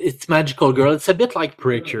 it's magical girl. It's a bit like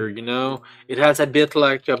Preacher, you know. It has a bit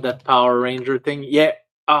like of that Power Ranger thing. Yeah.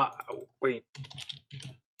 Wait.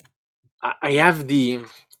 I have the.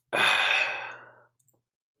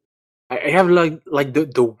 I have like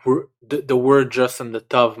the word just on the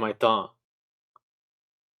top of my tongue.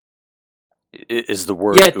 Is the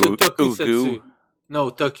word Yeah, ugu? tokusatsu. No,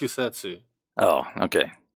 tokusatsu. Oh,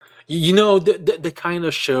 okay. You know the kind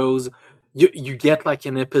of shows you get like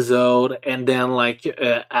an episode and then like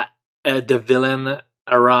the villain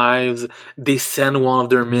arrives, they send one of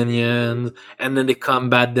their minions and then they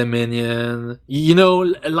combat the minion, you know,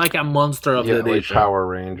 like a monster of Yeah, the day like show. Power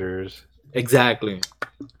Rangers. Exactly.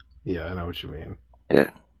 Yeah, I know what you mean. Yeah.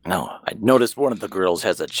 No, I noticed one of the girls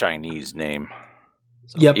has a Chinese name.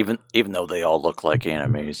 So Yep. Even though they all look like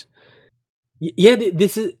animes. Yeah,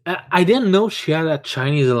 this is I didn't know she had a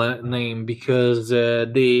Chinese name because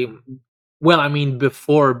they, well, I mean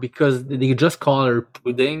before, because they just call her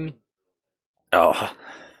Pudding. Oh,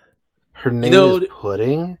 Her name know, is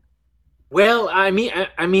Pudding? Well, I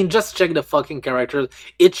mean, just check the fucking characters.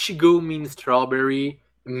 Ichigo means strawberry,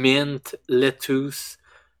 mint, lettuce.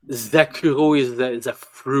 Zakuro is a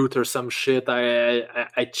fruit or some shit.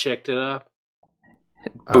 I checked it up.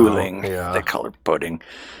 Booling. Yeah. They call her pudding.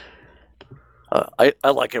 I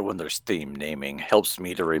like it when there's theme naming. Helps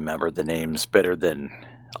me to remember the names better than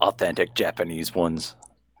authentic Japanese ones.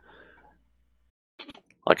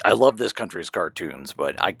 Like, I love this country's cartoons,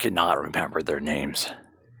 but I cannot remember their names.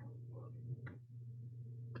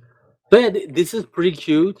 But this is pretty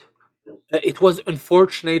cute. It was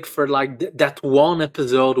unfortunate for like that one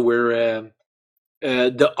episode where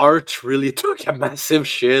the art really took a massive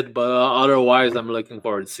shit, but otherwise, I'm looking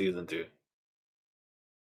forward to season 2.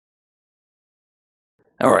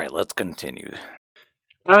 All right, let's continue.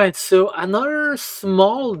 All right, so another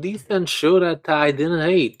small, decent show that I didn't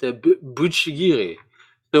hate, Buchigiri.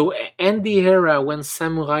 So, in the era when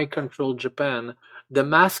samurai controlled Japan, the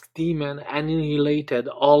masked demon annihilated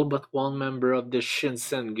all but one member of the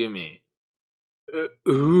Shinsengumi,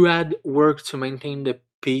 who had worked to maintain the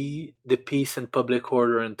peace and public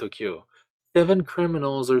order in Tokyo. 7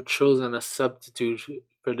 criminals are chosen as substitute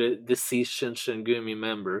for the deceased Shinsengumi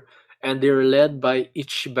member, and they are led by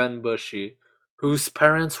Ichiban Boshi, whose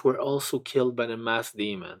parents were also killed by the masked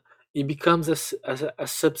demon. He becomes a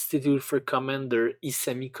substitute for Commander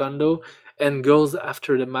Isami Kondo and goes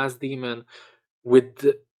after the masked demon with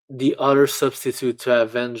the other substitute to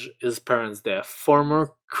avenge his parents' death.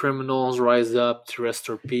 Former criminals rise up to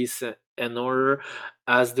restore peace and order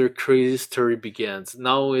as their crazy story begins.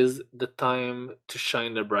 Now is the time to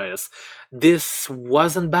shine the brightest. This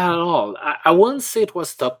wasn't bad at all. I wouldn't say it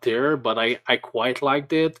was top tier, but I quite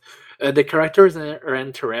liked it. The characters are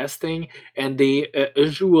interesting, and they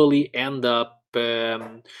usually end up.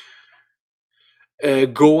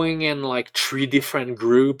 Going in like three different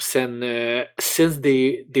groups, and since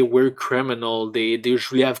they were criminal, they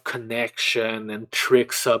usually have connection and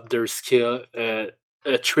tricks up their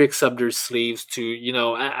tricks up their sleeves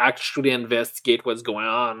to actually investigate what's going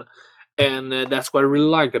on, and that's what I really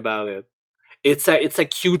liked about it. It's a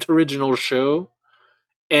cute original show,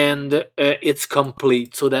 and it's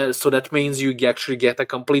complete, so that means you actually get a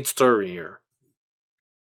complete story here.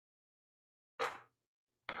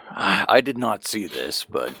 I did not see this,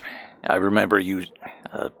 but I remember you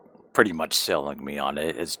pretty much selling me on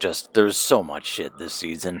it. It's just there's so much shit this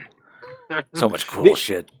season, so much cool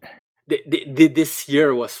shit. This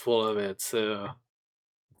year was full of it, so.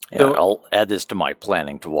 Yeah, I'll add this to my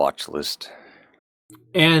planning to watch list.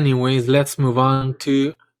 Anyways, let's move on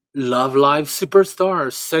to Love Live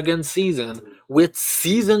Superstars second season, with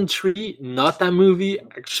season 3, not a movie,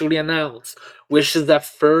 actually announced, which is the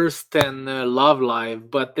first in Love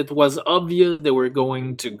Live, but it was obvious they were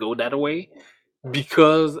going to go that way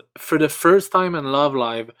because for the first time in Love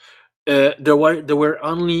Live, there were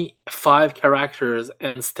only 5 characters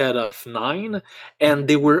instead of 9, and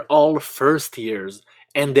they were all first years.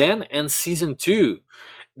 And then in season 2,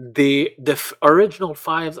 the original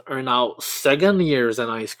 5s are now second years in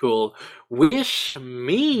high school, which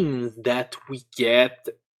means that we get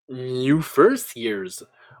new first years.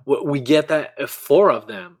 We get 4 of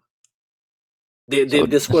them.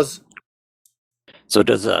 This was. So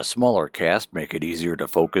does a smaller cast make it easier to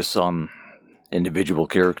focus on individual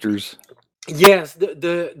characters? Yes,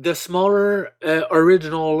 the smaller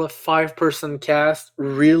original 5-person cast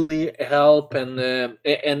really help,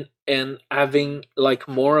 and having like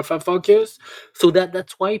more of a focus. So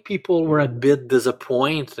that's why people were a bit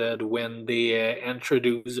disappointed when they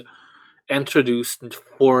introduced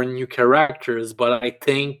 4 new characters. But I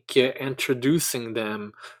think introducing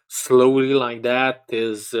them slowly like that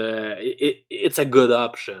it's a good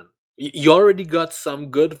option. You already got some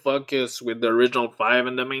good focus with the original 5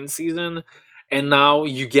 in the main season, and now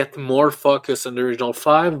you get more focus on the original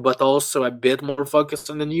 5, but also a bit more focus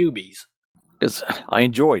on the newbies. Because I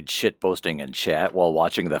enjoyed shitposting in chat while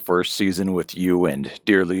watching the first season with you and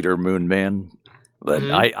dear leader Moonman, but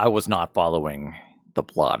I was not following the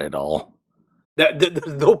plot at all. There's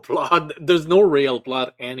no plot. There's no real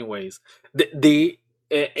plot, anyways.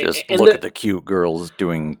 Just look at the cute girls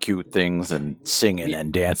doing cute things and singing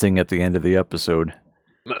and dancing at the end of the episode.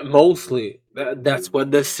 Mostly, that's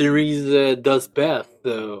what the series does best,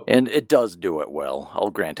 though. And it does do it well. I'll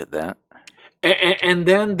grant it that. And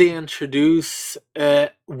then they introduce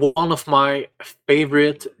one of my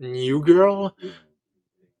favorite new girl.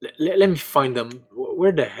 Let me find them.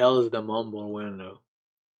 Where the hell is the mumble window?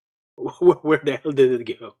 Where the hell did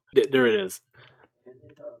it go? There it is.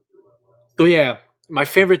 So yeah, my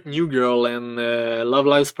favorite new girl in Love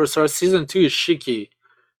Live Superstar season 2 is Shiki.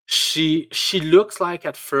 She looks like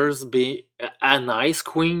at first be a nice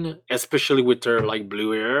queen, especially with her like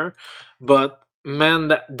blue hair, but man,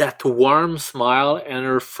 that warm smile and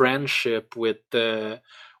her friendship with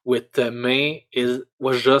May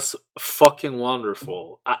was just fucking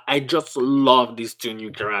wonderful. I just love these 2 new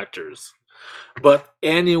characters. But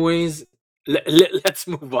anyways, let's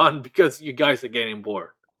move on because you guys are getting bored.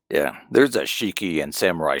 Yeah, there's a Shiki in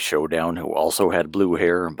Samurai Showdown who also had blue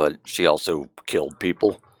hair, but she also killed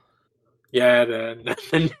people. Yeah,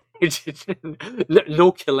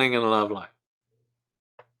 no killing in Love Live.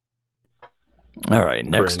 All right,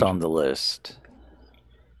 next on the list.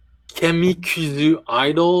 Kemikuzu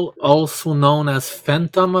Idol, also known as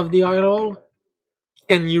Phantom of the Idol.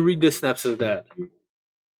 Can you read the synopsis of that?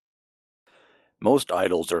 Most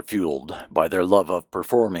idols are fueled by their love of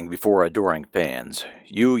performing before adoring fans.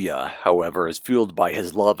 Yuya, however, is fueled by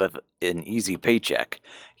his love of an easy paycheck.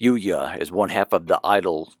 Yuya is one half of the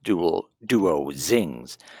idol duo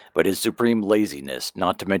Zings, but his supreme laziness,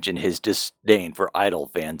 not to mention his disdain for idol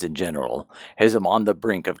fans in general, has him on the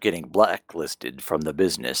brink of getting blacklisted from the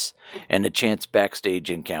business. In a chance backstage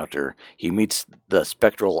encounter, he meets the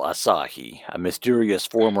spectral Asahi, a mysterious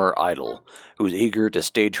former idol, who's eager to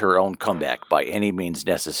stage her own comeback by any means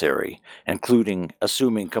necessary, including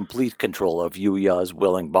assuming complete control of Yuya's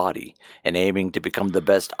willing body and aiming to become the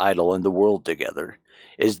best idol in the world together.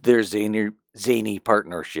 Is their zany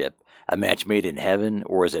partnership a match made in heaven,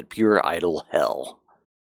 or is it pure idol hell?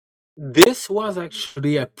 This was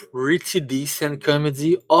actually a pretty decent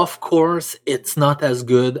comedy. Of course, it's not as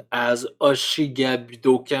good as Oshiga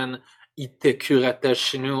Budokan Itekurata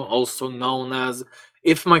Shinu, also known as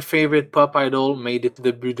If My Favorite Pop Idol Made It to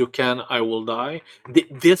the Budokan, I Will Die.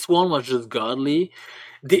 This one was just godly.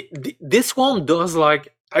 This one does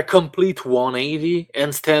like a complete 180.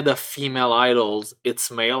 Instead of female idols, it's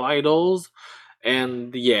male idols.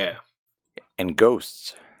 And yeah. And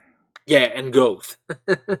ghosts. Yeah, and ghosts.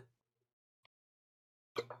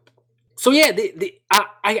 So yeah,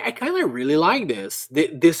 I kind of really like this.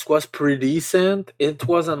 This was pretty decent. It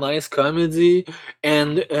was a nice comedy,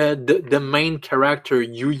 and the main character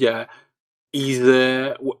Yuya is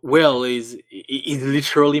well is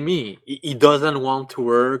literally me. He doesn't want to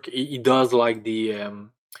work. He does like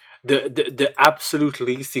the absolute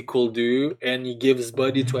least he could do, and he gives his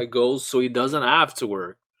body to a ghost, so he doesn't have to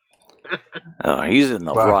work. He's in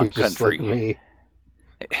the Wow, wrong he's just country. like me.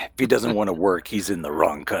 If he doesn't want to work, he's in the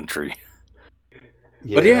wrong country.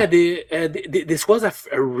 Yeah. But yeah, this was a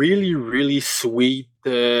really, really sweet,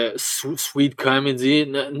 sweet comedy.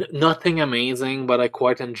 Nothing amazing, but I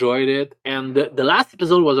quite enjoyed it. And the last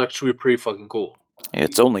episode was actually pretty fucking cool.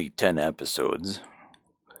 It's only 10 episodes.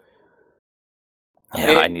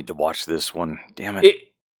 Yeah, I need to watch this one. Damn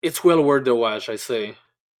it. It's well worth the watch, I say.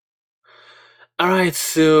 Alright,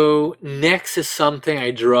 so next is something I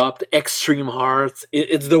dropped, Extreme Hearts.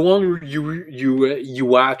 It's the one you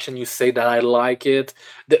watch and you say that I like it.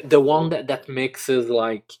 The one that mixes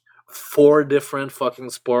like 4 different fucking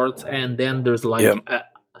sports, and then there's like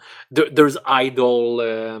there's idol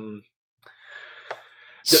there's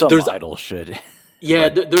idol shit. Yeah,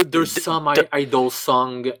 there's some idol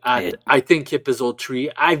song at I think episode 3.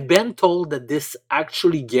 I've been told that this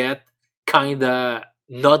actually get kinda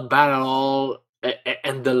not bad at all,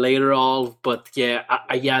 and the later all, but yeah,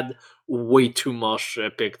 I had way too much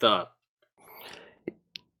picked up.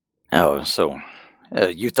 Oh, so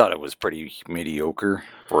you thought it was pretty mediocre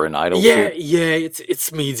for an idol? Yeah,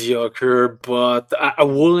 it's mediocre, but I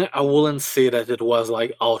wouldn't say that it was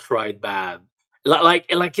like outright bad. Like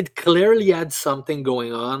it clearly had something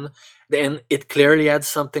going on. Then it clearly had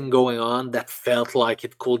something going on that felt like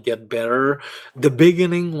it could get better. The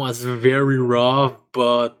beginning was very rough,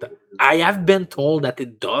 but I have been told that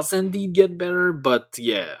it does indeed get better. But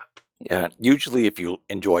yeah. Yeah, usually if you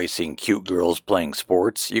enjoy seeing cute girls playing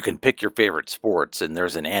sports, you can pick your favorite sports and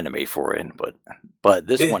there's an anime for it, but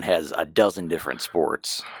this one has a dozen different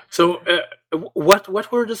sports. So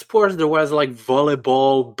what were the sports? There was like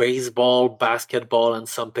volleyball, baseball, basketball, and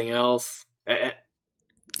something else.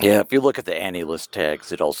 Yeah, if you look at the AniList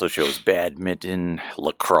tags, it also shows badminton,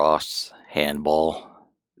 lacrosse, handball.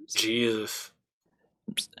 Jesus.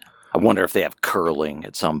 I wonder if they have curling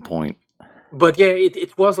at some point. But yeah,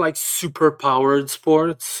 it was like super powered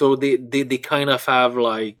sports, so they kind of have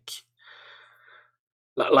like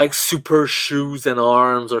super shoes and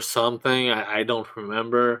arms or something. I don't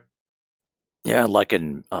remember. Yeah, like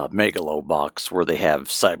in Megalobox, where they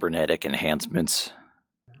have cybernetic enhancements.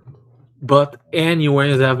 But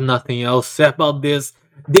anyways, I have nothing else to say about this.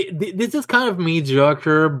 This is kind of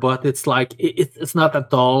mediocre, but it's like it's not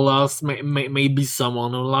at all lost. Maybe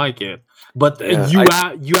someone will like it. But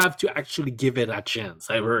you have to actually give it a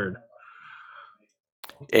chance. I've heard.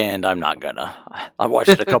 And I'm not gonna. I watched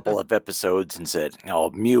a couple of episodes and said,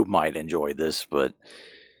 "Oh, Mew might enjoy this," but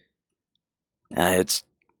it's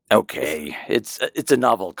okay. It's a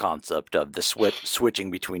novel concept of the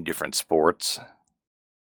switching between different sports.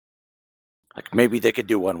 Like maybe they could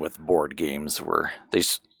do one with board games where they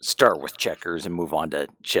start with checkers and move on to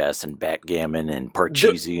chess and backgammon and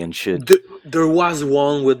Parcheesi and shit. There was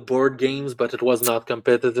one with board games, but it was not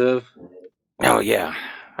competitive. Oh yeah,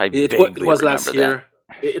 it was last year.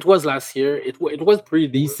 It was last year. It was pretty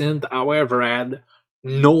decent. However, I had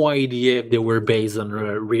no idea if they were based on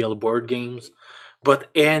real board games. But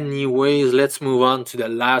anyways, let's move on to the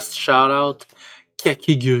last shout out.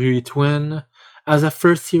 Kakiguru Twin. As a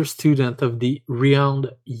first year student of the renowned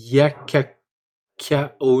Yakakaoe,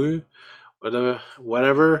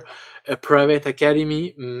 whatever, a private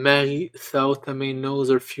academy, Marie thought knows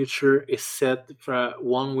her future is set for a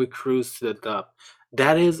 1-week cruise to the top.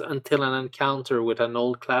 That is until an encounter with an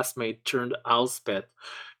old classmate turned house pet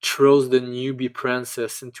throws the newbie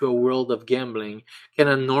princess into a world of gambling. Can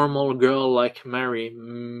a normal girl like Mary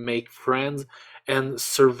make friends and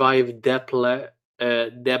survive debless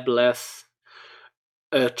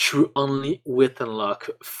through only wit and luck?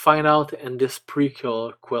 Find out in this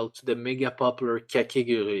prequel to the mega popular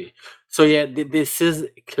Kakiguri. So yeah, this is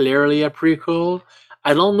clearly a prequel.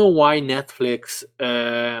 I don't know why Netflix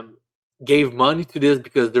gave money to this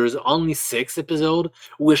because there's only 6 episodes,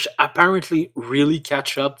 which apparently really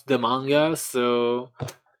catch up to the manga. So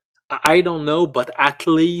I don't know, but at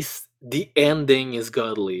least the ending is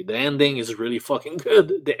godly. The ending is really fucking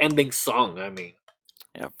good. The ending song, I mean.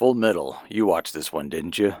 Yeah, Full Metal. You watched this one,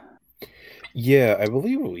 didn't you? Yeah, I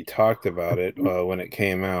believe we talked about it when it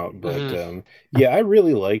came out, but Mm-hmm. yeah, I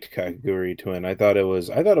really liked Kakaguri Twin. I thought it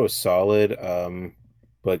was solid.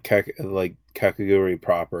 But Kakaguri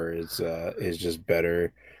proper is just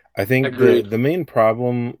better. I think Agreed. the main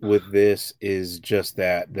problem with this is just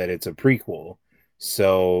that it's a prequel.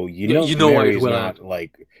 So Yeah, you know why it Mary's will not end.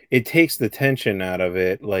 like it takes the tension out of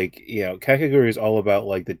it. Like, Kakaguri is all about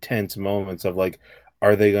like the tense moments of like,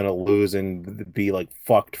 are they gonna lose and be like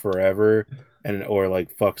fucked forever? And or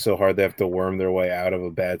like fuck so hard they have to worm their way out of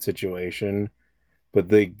a bad situation. But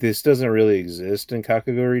this doesn't really exist in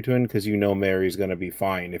Kakaguri Twin because Mary's gonna be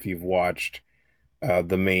fine if you've watched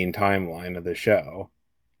the main timeline of the show.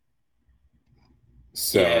 Yeah.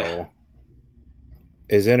 So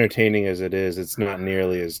as entertaining as it is, it's not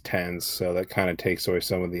nearly as tense. So that kind of takes away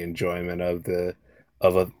some of the enjoyment of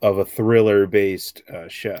a thriller based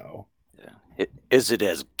show. Is it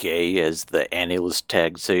as gay as the Annalist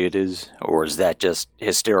tags say it is? Or is that just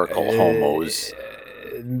hysterical homos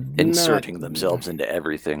inserting themselves into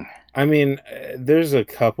everything? I mean, there's a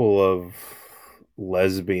couple of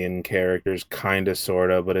lesbian characters, kind of,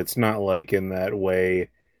 sort of, but it's not like in that way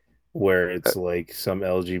where it's like some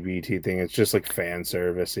LGBT thing. It's just like fan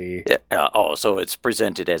servicey. So it's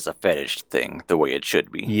presented as a fetish thing, the way it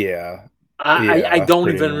should be. Yeah. I don't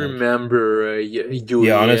even much. remember Yeah, Yui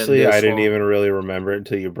honestly, in I this didn't one. even really remember it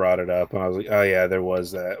until you brought it up, and I was like, oh yeah, there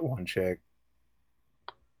was that one chick.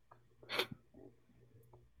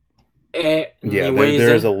 Yeah, Anyways,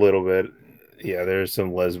 there's a little bit. Yeah, there's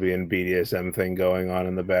some lesbian BDSM thing going on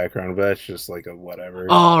in the background, but that's just like a whatever.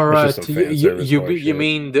 all It's just some right. fan service You horseshit.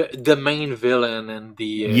 mean the main villain and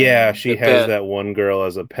Yeah, the she has pet? that one girl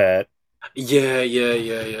as a pet, Yeah.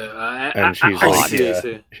 and she's I like, see. I yeah,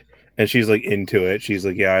 see. and she's like into it. She's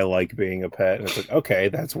like, yeah, I like being a pet, and it's like, okay,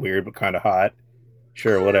 that's weird, but kind of hot.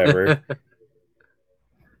 Sure, whatever.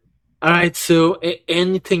 All right. So,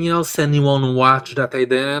 anything else anyone watch that I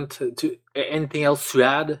didn't? Anything else to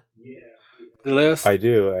add to the list? I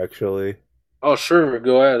do actually. Oh, sure.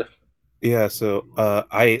 Go ahead. Yeah, so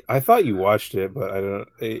I thought you watched it, but I don't.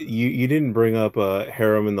 You didn't bring up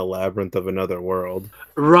Harem in the Labyrinth of Another World,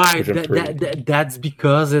 Right. which I'm pretty. That's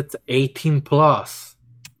because it's 18 plus.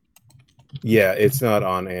 Yeah, it's not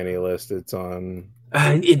on any list. It's on.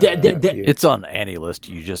 It's on any list.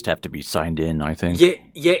 You just have to be signed in, I think. Yeah.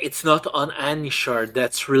 It's not on any chart.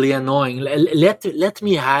 That's really annoying. Let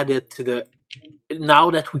me add it to the. Now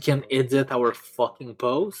that we can edit our fucking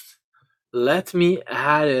post, let me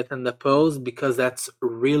add it in the post because that's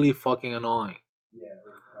really fucking annoying.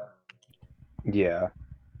 Yeah,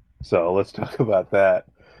 so let's talk about that.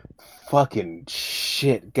 Fucking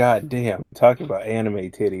shit, goddamn! Talking about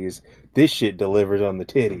anime titties, this shit delivers on the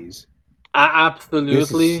titties.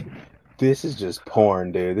 Absolutely. This is just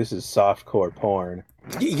porn, dude. This is softcore porn.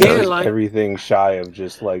 Yeah, like everything shy of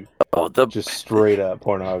just like just straight up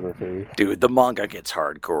pornography. Dude, the manga gets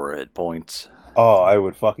hardcore at points. Oh, I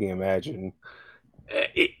would fucking imagine.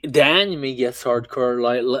 The anime gets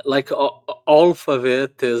hardcore. Like all of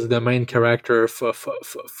it is the main character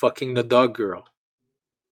fucking the dog girl.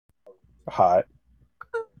 Hot.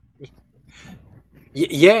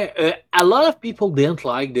 Yeah, a lot of people didn't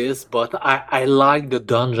like this, but I like the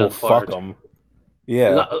dungeon part. Fuck them.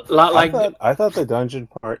 Yeah, I thought the dungeon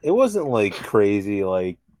part, it wasn't like crazy,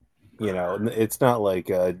 like, it's not like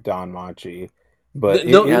Don Machi, but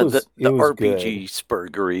the RPG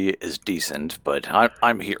spurgery is decent, but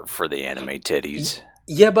I'm here for the anime titties.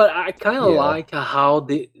 Yeah, but I kind of like how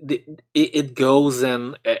it goes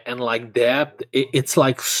and like depth. It's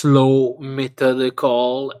like slow,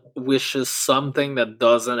 methodical, which is something that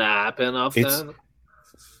doesn't happen often.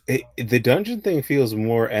 The dungeon thing feels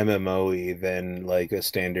more MMO-y than like a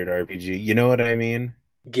standard RPG. You know what I mean?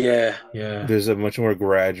 Yeah. There's a much more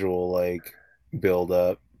gradual like build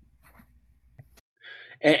up.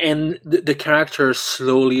 And the characters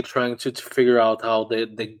slowly trying to figure out how the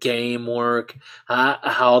game work,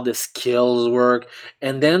 how the skills work,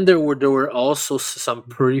 and then there were also some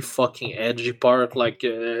pretty fucking edgy part, like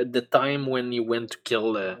the time when you went to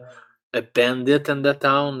kill a bandit in the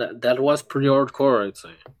town. That was pretty hardcore, I'd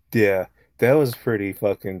say. Yeah, that was pretty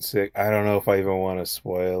fucking sick. I don't know if I even want to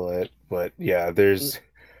spoil it, but yeah, there's.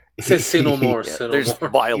 Say no more. There's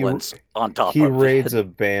violence on top of it. He raids a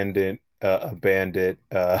bandit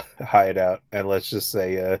hideout, and let's just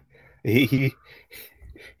say he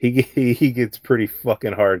gets pretty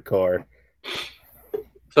fucking hardcore.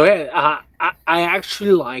 So yeah, I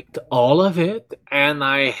actually liked all of it, and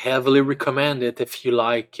I heavily recommend it if you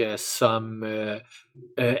like some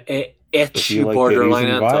If you etchy like titties borderline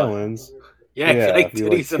and hentai. violence, Yeah, if you yeah, like if you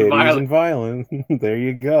like titties and titties violence. and violence, there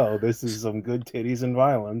you go. This is some good titties and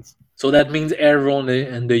violence. So that means everyone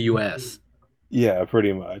in the US. Yeah,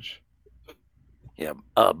 pretty much. Yeah,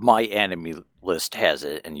 my anime list has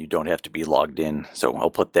it, and you don't have to be logged in, so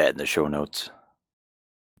I'll put that in the show notes.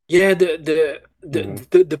 Yeah, the Mhm.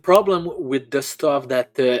 the problem with the stuff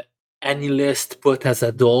that the AnyList put as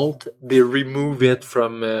adult, they remove it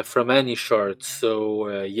from any shorts. So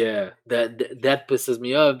yeah, that pisses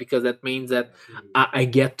me off because that means that I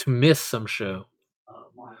get to miss some show.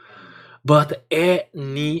 But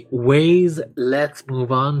anyways, let's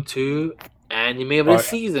move on to anime of the I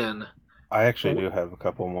season. I actually do have a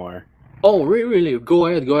couple more. Oh, really? Go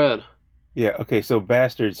ahead, go ahead. Yeah, okay, so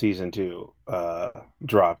Bastard season 2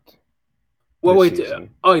 dropped Well, this wait.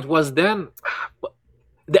 season. Oh, it was then.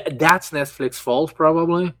 That's Netflix fault,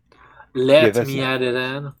 probably. Yeah, Let that's me add it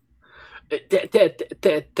Netflix.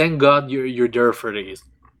 in. Thank God you're there for these.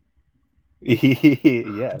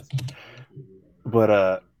 Yes.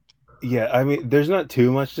 But yeah, I mean there's not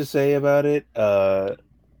too much to say about it.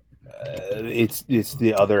 It's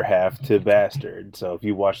the other half to Bastard. So if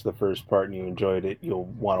you watched the first part and you enjoyed it, you'll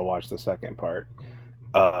want to watch the second part.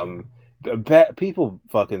 Um, People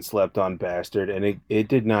fucking slept on Bastard, and it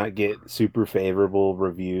did not get super favorable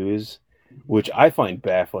reviews, which I find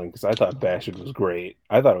baffling because I thought Bastard was great.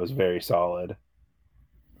 I thought it was very solid.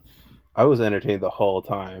 I was entertained the whole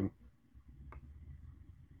time.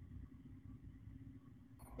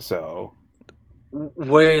 So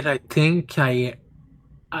Wait, I think I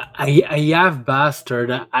have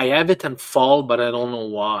Bastard. I have it in fall, but I don't know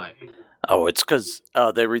why. Oh, it's because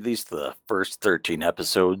they released the first 13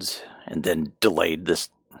 episodes and then delayed this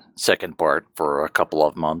second part for a couple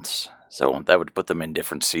of months. So that would put them in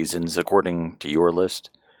different seasons according to your list.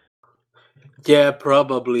 Yeah,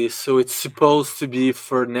 probably. So it's supposed to be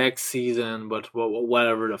for next season, but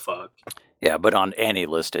whatever the fuck. Yeah, but on any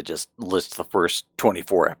list, it just lists the first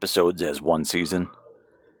 24 episodes as one season.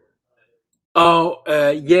 Oh,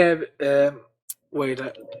 yeah. Wait,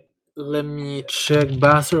 let me check.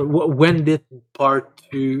 Bastard. When did part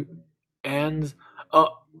two end?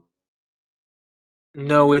 Oh,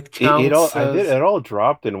 no, it it all counts as. it all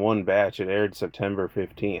dropped in one batch. It aired September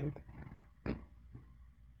 15th.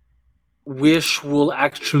 Wish will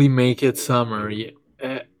actually make it summer.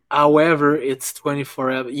 However, it's 24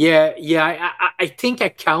 apps. Yeah. I think I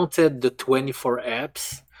counted the 24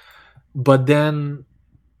 apps, but then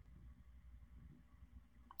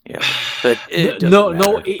Yeah, but it no, doesn't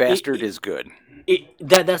no. matter. Bastard is good.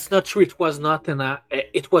 That's not true. It was not in a.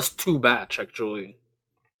 It was two batch actually,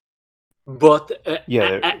 but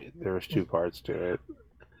Yeah, there was two parts to it.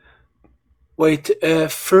 wait.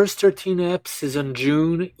 First 13 apps is in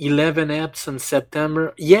June. 11 apps in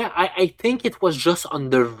September. Yeah, I think it was just on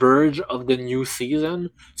the verge of the new season,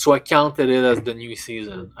 so I counted it as the new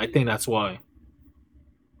season. I think that's why.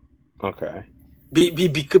 Okay.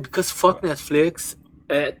 Because fuck Netflix.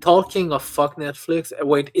 Talking of fuck Netflix,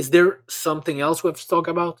 wait, is there something else we have to talk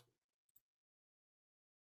about?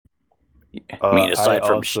 I mean, I aside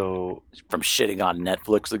also from shitting on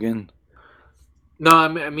Netflix again. No,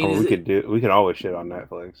 I mean, is it, we can always shit on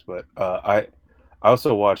Netflix, but I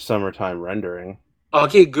also watched Summertime Rendering.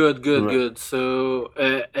 okay, good, good, Rem- good. So,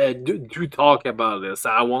 do talk about this.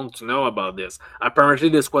 I want to know about this. Apparently,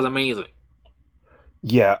 this was amazing.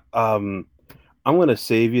 Yeah, I'm gonna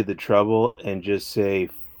save you the trouble and just say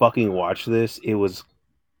fucking watch this. It was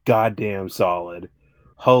goddamn solid.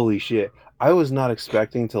 Holy shit. I was not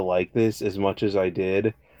expecting to like this as much as I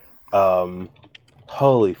did. Um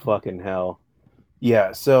Holy fucking hell.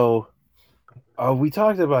 Yeah, so we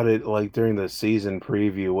talked about it like during the season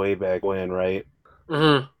preview way back when, right?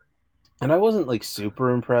 Hmm. And I wasn't like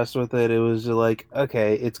super impressed with it. It was like,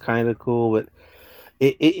 okay, it's kind of cool, but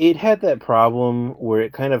it had that problem where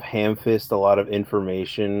it kind of ham-fist a lot of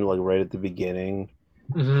information like right at the beginning.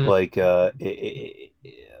 Hmm. Like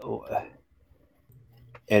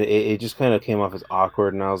and it just kind of came off as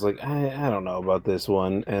awkward, and I was like, I don't know about this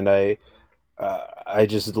one, and I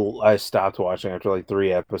stopped watching after like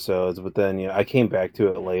 3 episodes, but then I came back to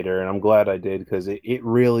it later, and I'm glad I did because it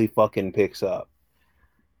really fucking picks up.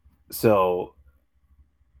 So,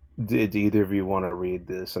 did either of you want to read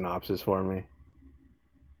the synopsis for me?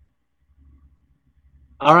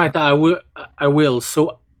 All right, I will. I will.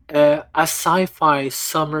 So, a sci-fi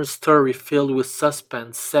summer story filled with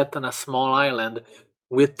suspense, set on a small island,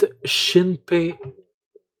 with Shinpei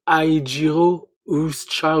Aijiro, whose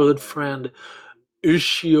childhood friend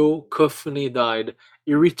Ushio Kofune died.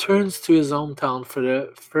 He returns to his hometown for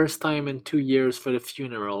the first time in 2 years for the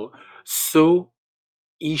funeral. So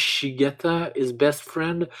Ishigeta, his best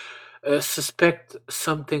friend, suspect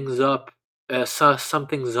something's off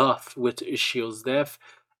with Ushio's death,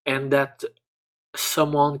 and that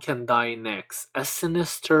someone can die next. A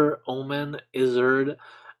sinister omen is heard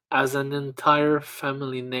as an entire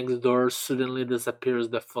family next door suddenly disappears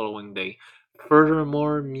the following day.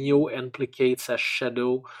 Furthermore, Mio implicates a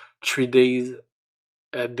shadow 3 days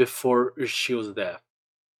before Ushio's death.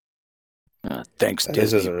 Thanks, This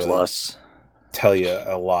Disney doesn't really Plus. tell you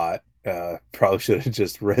a lot. Probably should have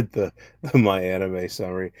just read the My Anime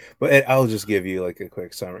summary, but I'll just give you like a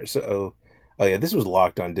quick summary. So, oh yeah, this was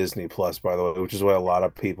locked on Disney Plus, by the way, which is why a lot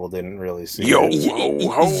of people didn't really see Yo it. ho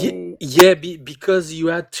ho! Yeah, because you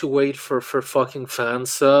had to wait for fucking fan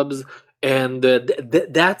subs, and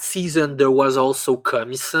that season there was also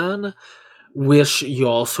Kami-san, which you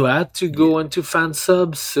also had to go Yeah. into fan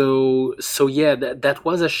subs. So yeah, that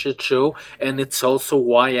was a shit show, and it's also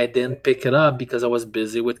why I didn't pick it up because I was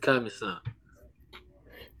busy with Kami-san.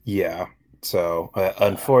 Yeah. So,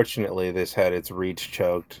 unfortunately, this had its reach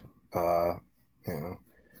choked. You know,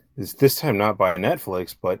 this time not by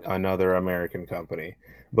Netflix, but another American company.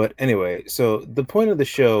 But anyway, so the point of the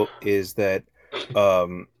show is that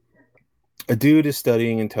um, a dude is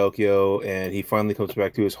studying in Tokyo, and he finally comes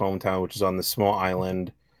back to his hometown, which is on this small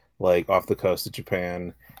island, like off the coast of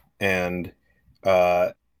Japan, and uh,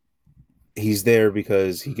 he's there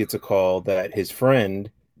because he gets a call that his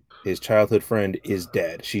childhood friend, is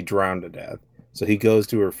dead. She drowned to death. So he goes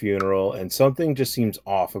to her funeral, and something just seems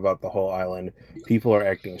off about the whole island. People are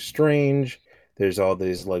acting strange. There's all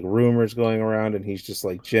these like rumors going around, and he's just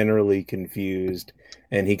like generally confused.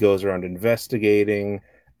 And he goes around investigating,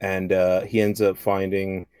 and he ends up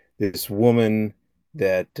finding this woman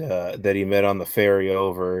that he met on the ferry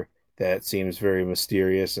over that seems very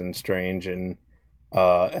mysterious and strange, and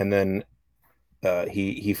then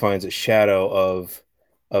he finds a shadow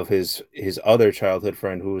of his other childhood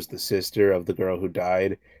friend, who was the sister of the girl who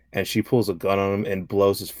died, and she pulls a gun on him and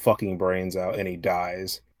blows his fucking brains out, and he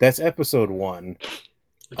dies. That's episode 1.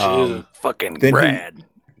 Jesus. Fucking Then rad.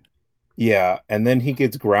 and then he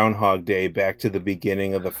gets Groundhog Day back to the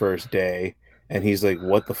beginning of the first day, and he's like,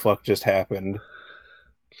 "What the fuck just happened?"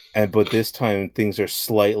 But this time things are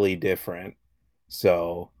slightly different.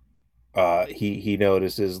 So he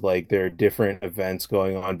notices like there are different events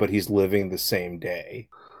going on, but he's living the same day,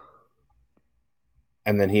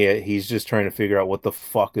 and then he's just trying to figure out what the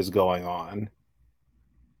fuck is going on.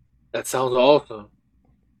 That sounds awesome.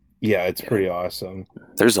 Yeah, it's pretty awesome.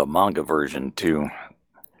 There's a manga version too.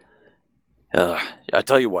 I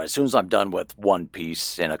tell you what, as soon as I'm done with One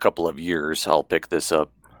Piece in a couple of years, I'll pick this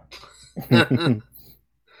up.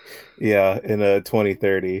 Yeah, in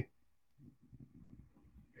 2030.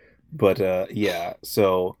 But yeah,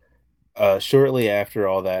 so shortly after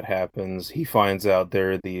all that happens, he finds out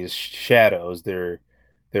there are these shadows. There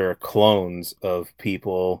are clones of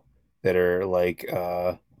people that are like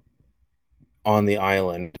on the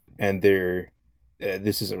island, and they're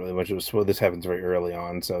this isn't really much of a spoil. This happens very early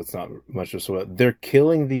on, so it's not much of a spoil. They're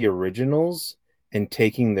killing the originals and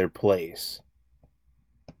taking their place,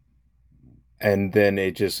 and then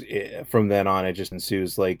from then on it just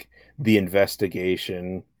ensues like the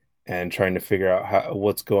investigation and trying to figure out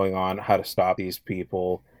what's going on, how to stop these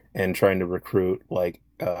people, and trying to recruit like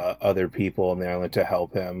other people on the island to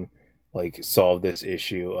help him like solve this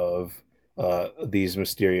issue of these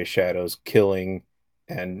mysterious shadows killing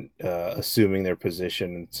and assuming their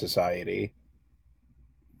position in society.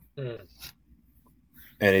 Mm.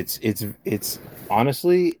 And it's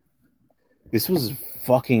honestly, this was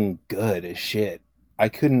fucking good as shit. I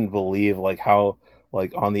couldn't believe like how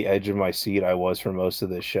like on the edge of my seat I was for most of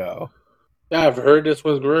this show. Yeah, I've heard this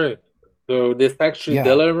was great. So this actually Yeah.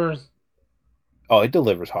 delivers. Oh, it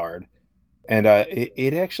delivers hard. And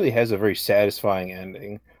it actually has a very satisfying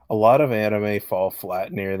ending. A lot of anime fall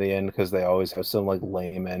flat near the end because they always have some like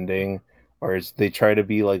lame ending, or they try to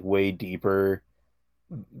be like way deeper,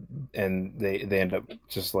 and they end up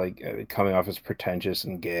just like coming off as pretentious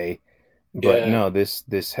and gay. But Yeah. no,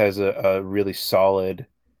 this has a really solid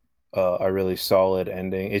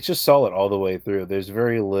ending. It's just solid all the way through. There's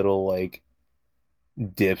very little like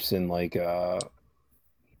dips in like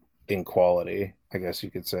in quality, I guess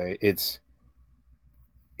you could say. It's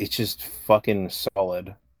just fucking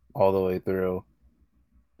solid all the way through.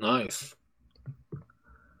 Nice.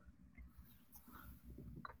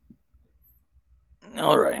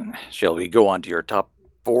 All right, shall we go on to your top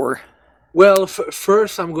 4? Well,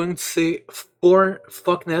 first I'm going to say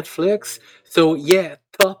fuck Netflix. So yeah,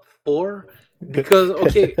 top 4. because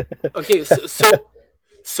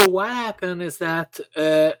so what happened is that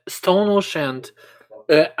Stone Ocean,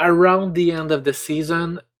 around the end of the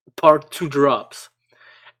season, part two drops,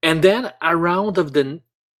 and then around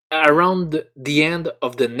the end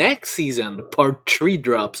of the next season, part three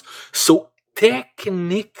drops. So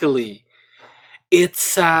technically,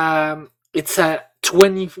 it's a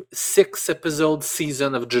 26 episode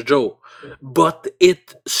season of JoJo, but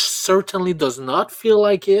it certainly does not feel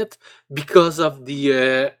like it because of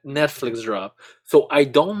the Netflix drop. So I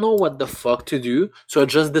don't know what the fuck to do. So I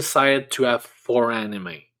just decided to have 4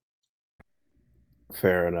 anime.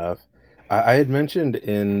 Fair enough. I had mentioned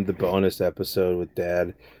in the bonus episode with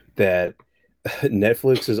Dad that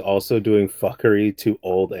Netflix is also doing fuckery to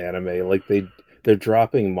old anime. Like they're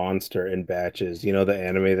dropping Monster in batches. You know, the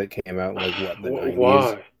anime that came out in like what, the 90s?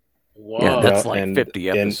 Why? Yeah, Why? that's like 50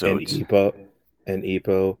 episodes. And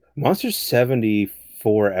Ippo. Monster's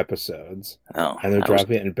 74 episodes. Oh, And they're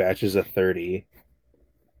dropping it in batches of 30.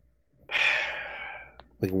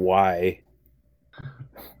 Like, why?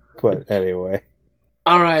 But anyway.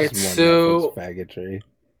 All right, so faggotry.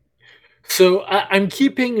 So I'm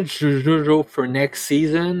keeping JoJo for next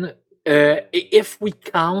season. If we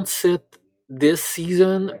count it this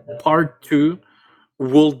season, part 2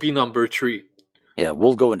 will be number 3. Yeah,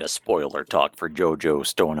 we'll go into spoiler talk for JoJo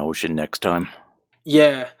Stone Ocean next time.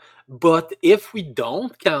 Yeah, but if we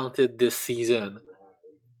don't count it this season,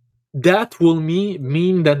 that will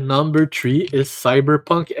mean that number 3 is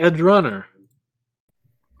Cyberpunk Edge Runner.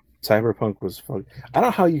 Cyberpunk was fun. I don't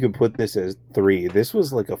know how you could put this as 3. This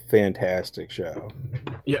was like a fantastic show.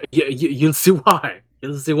 Yeah, you'll see why.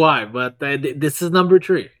 You'll see why. But this is number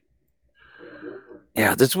 3.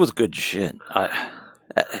 Yeah, this was good shit.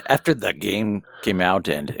 After the game came out,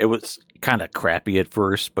 and it was kind of crappy at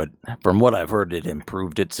first, but from what I've heard, it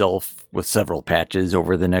improved itself with several patches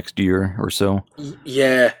over the next year or so.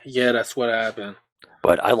 Yeah, that's what happened.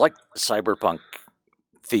 But I like cyberpunk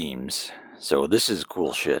themes, so this is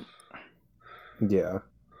cool shit. Yeah.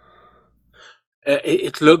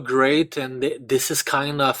 It looked great, and this is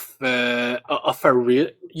kind of a real.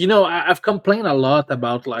 You know, I've complained a lot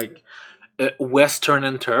about like Western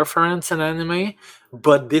interference in anime,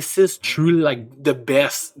 but this is truly like the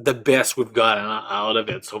best we've gotten out of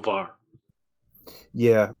it so far.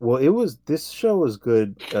 Yeah, well, this show was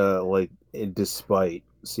good, despite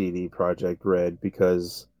CD Projekt Red,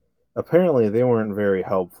 because apparently they weren't very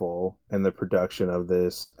helpful in the production of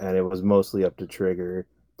this, and it was mostly up to Trigger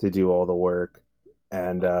to do all the work,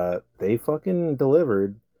 and they fucking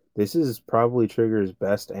delivered. This is probably Trigger's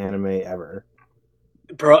best anime ever.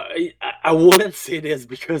 Bro, I wouldn't say this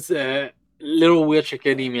because Little Witch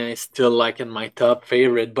Academia is still like in my top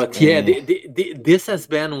favorite, but yeah, this has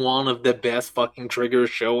been one of the best fucking Trigger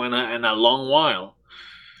show in a long while.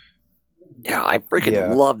 Yeah, I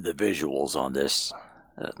freaking love the visuals on this.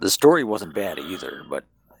 The story wasn't bad either, but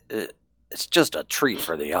it's just a treat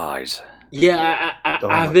for the eyes. Yeah,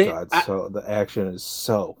 so the action is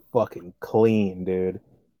so fucking clean, dude.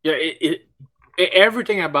 Yeah,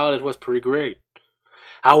 everything about it was pretty great.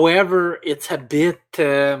 However, it's a bit.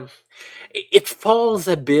 It falls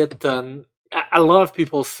a bit on. A lot of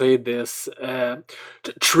people say this.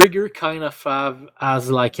 Trigger kind of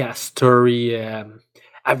has like a story, a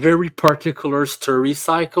very particular story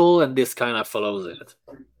cycle, and this kind of follows it.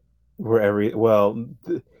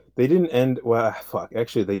 They didn't end. Well, fuck.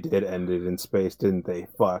 Actually, they did end it in space, didn't they?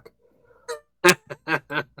 Fuck.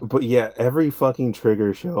 But yeah, every fucking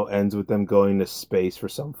Trigger show ends with them going to space for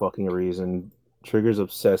some fucking reason. Trigger's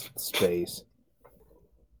obsessed with space.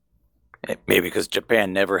 Maybe because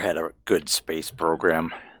Japan never had a good space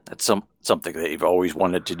program. That's something they've always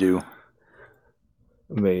wanted to do.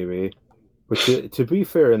 Maybe. But to be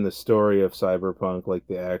fair, in the story of Cyberpunk, like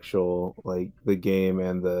the actual, like the game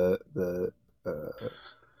and the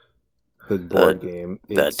board game,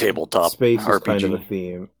 the tabletop space RPG. is kind of a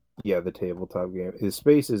theme. Yeah, the tabletop game. His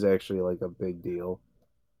space is actually like a big deal.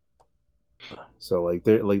 So like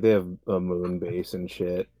they have a moon base and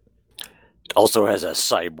shit. It also has a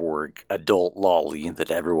cyborg adult lolly that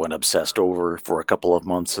everyone obsessed over for a couple of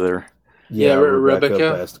months there. Yeah, Rebecca,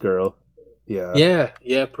 best girl. Yeah,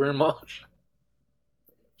 pretty much.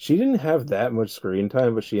 She didn't have that much screen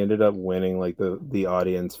time, but she ended up winning like the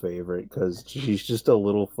audience favorite because she's just a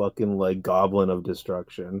little fucking like goblin of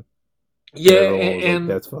destruction. Yeah, and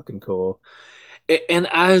that's fucking cool. And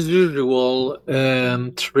as usual,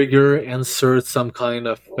 Trigger inserts some kind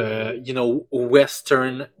of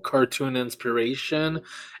Western cartoon inspiration,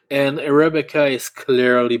 and Rebecca is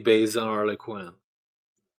clearly based on Harley Quinn.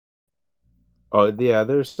 Oh yeah,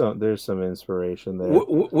 there's some inspiration there.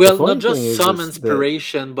 The Well, not funny thing just some is that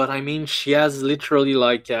inspiration, but I mean, she has literally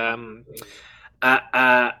like a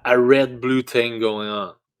red blue thing going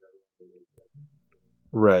on.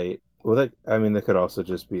 right. Well, that could also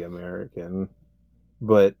just be American,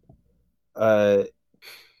 but uh,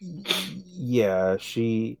 yeah,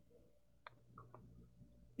 she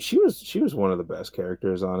was one of the best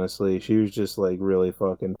characters. Honestly, she was just like really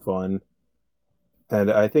fucking fun, and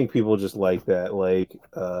I think people just like that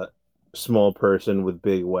small person with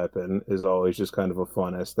big weapon is always just kind of a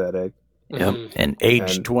fun aesthetic. Yep, Mhm. and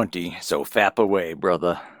age And 20, so fap away,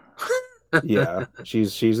 brother. yeah,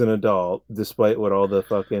 she's an adult, despite what all the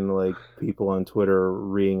fucking like people on Twitter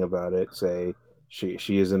reading about it say. She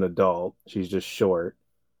is an adult. She's just short.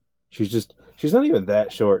 She's not even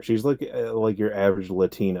that short. She's like your average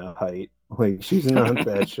Latina height. Like she's not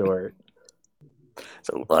that short.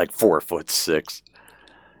 So like 4'6".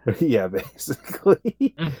 Yeah,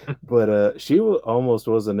 basically. But almost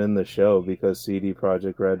wasn't in the show because CD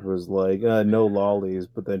Projekt Red was like, no lollies.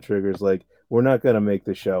 But then Trigger's like, we're not gonna make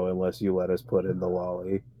the show unless you let us put in the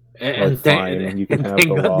lolly. Like, fine, you can And have thank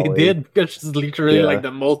the God they lolly. did, because she's literally like Yeah,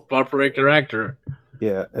 the most popular character.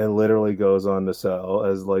 yeah, and literally goes on to sell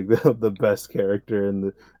as like the best character in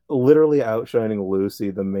the literally outshining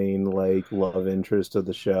Lucy, the main like love interest of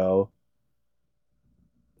the show.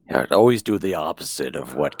 Yeah, I'd always do the opposite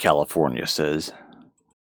of what California says.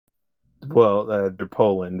 Well, they're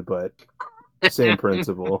Poland, but same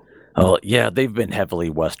principle. Oh, yeah, they've been heavily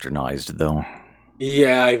westernized, though.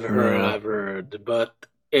 Yeah, Yeah. I've heard. But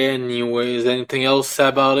anyways, anything else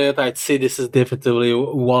about it? I'd say this is definitely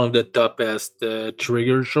one of the toughest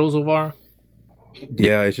trigger shows so far.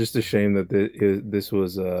 Yeah, it's just a shame that this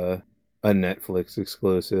was a Netflix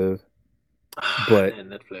exclusive. But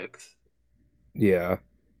Netflix. yeah,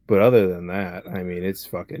 but other than that, I mean, it's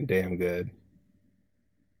fucking damn good.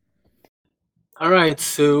 All right,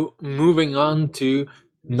 so moving on to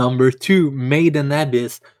number 2, Made in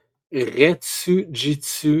Abyss,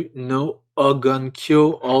 Retsujitsu no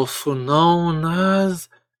Ogonkyo, also known as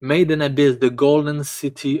Made in Abyss, the Golden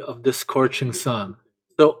City of the Scorching Sun.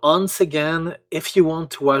 So once again, if you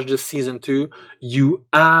want to watch the season 2, you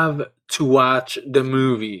have to watch the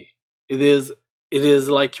movie. It is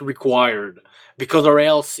like required, because or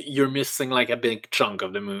else you're missing like a big chunk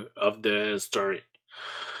of the story.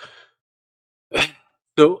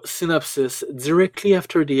 So, synopsis: directly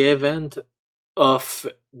after the event of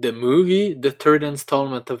the movie, the third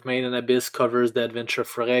installment of Made in Abyss covers the adventure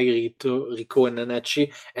of Reg, Rico, and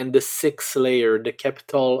Nanachi, and the sixth layer, the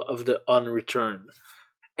capital of the Unreturned.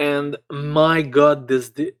 And my god,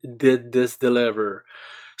 did this deliver.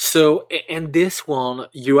 So, in this one,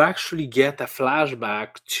 you actually get a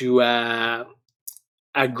flashback to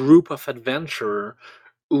a group of adventurers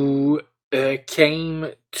who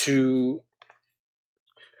came to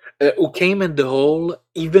who came in the hole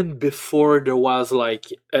even before there was like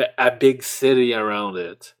a big city around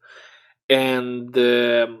it. And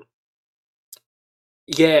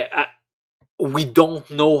yeah, we don't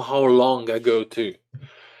know how long ago too.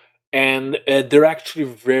 And they're actually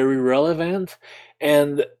very relevant.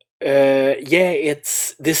 And yeah,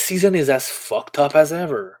 it's this season is as fucked up as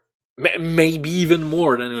ever. Maybe even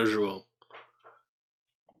more than usual.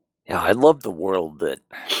 Yeah, I love the world that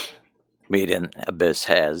Made in Abyss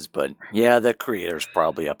has, but yeah, the creator's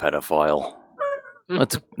probably a pedophile.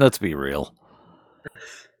 Let's be real.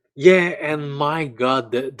 Yeah, and my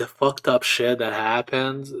god, the fucked up shit that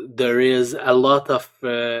happens. There is a lot of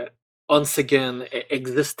once again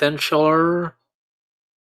existential horror.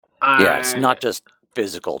 Yeah, it's I not just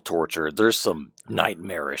physical torture. There's some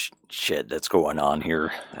nightmarish shit that's going on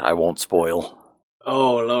here. I won't spoil.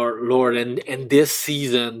 Oh Lord, and this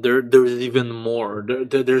season there's even more.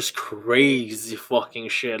 There's crazy fucking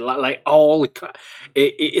shit. Like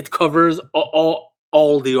it covers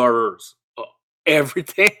all the horrors,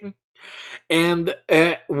 everything. And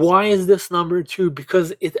why is this number 2?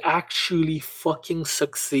 Because it actually fucking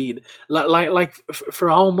succeed. For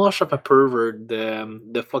how much of a pervert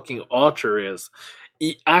the fucking author is,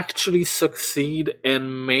 he actually succeed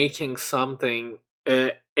in making something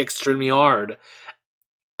extremely hard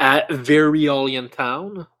at very alien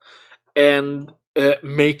town, and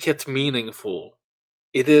make it meaningful.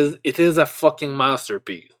 It is a fucking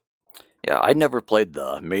masterpiece. Yeah, I never played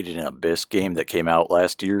the Made in Abyss game that came out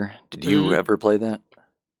last year. Did you Mhm. ever play that?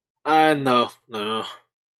 No.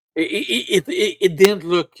 It didn't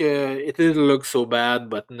look it didn't look so bad,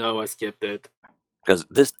 but no, I skipped it. Because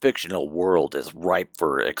this fictional world is ripe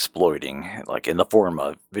for exploiting, like in the form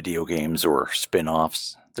of video games or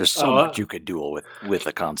spin-offs. There's so Oh, much you could do with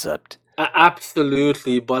the concept.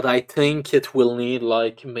 Absolutely, but I think it will need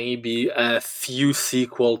like maybe a few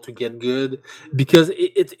sequel to get good because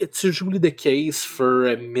it's usually the case for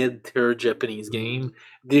a mid-tier Japanese game.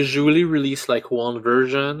 They usually release like one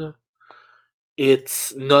version,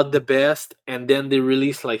 it's not the best, and then they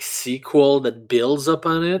release like sequel that builds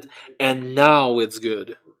upon it, and now it's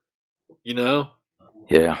good. You know?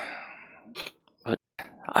 Yeah. But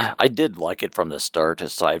I did like it from the start,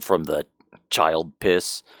 aside from the child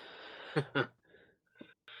piss.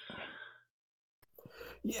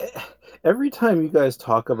 Yeah, every time you guys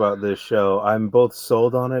talk about this show, I'm both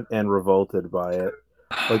sold on it and revolted by it.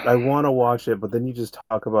 Like, I want to watch it, but then you just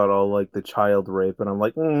talk about all like the child rape, and I'm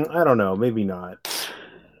like, I don't know, maybe not.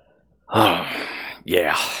 Oh,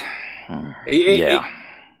 yeah. Yeah.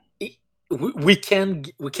 We can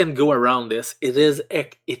go around this. It is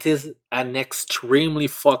an extremely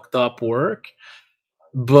fucked up work,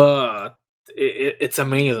 but it's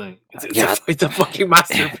amazing. It's a fucking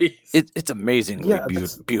masterpiece. It's amazingly Yeah,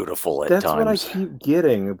 beautiful at That's times. what I keep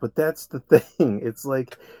getting, but that's the thing. It's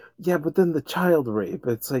like, yeah, but then the child rape.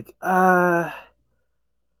 It's like,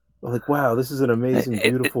 like, wow, this is an amazing,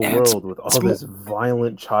 beautiful world with all this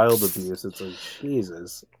violent child abuse. It's like,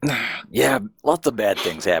 Jesus. Yeah, lots of bad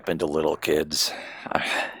things happen to little kids.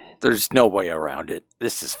 There's no way around it.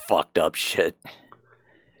 This is fucked up shit.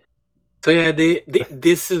 So yeah,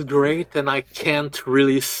 this is great, and I can't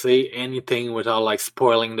really say anything without like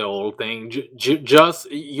spoiling the whole thing.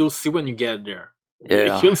 Just you'll see when you get there.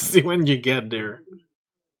 Yeah. You'll see when you get there.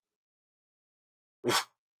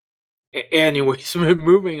 Anyways, we're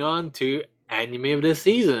moving on to anime of the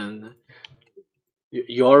season.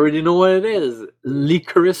 You already know what it is.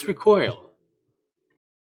 Licorice Recoil.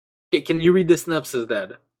 Can you read the synopsis,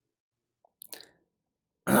 Dad?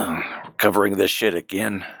 Covering this shit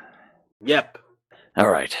again. Yep.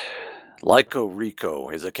 Alright. Lyco Rico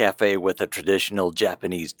is a cafe with a traditional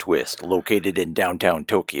Japanese twist located in downtown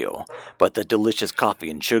Tokyo, but the delicious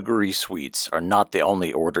coffee and sugary sweets are not the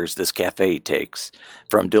only orders this cafe takes.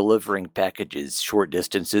 From delivering packages short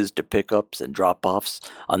distances to pickups and drop-offs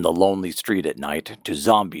on the lonely street at night to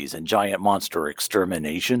zombies and giant monster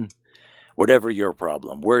extermination. Whatever your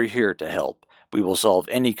problem, we're here to help. We will solve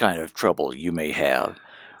any kind of trouble you may have.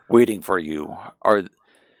 Waiting for you are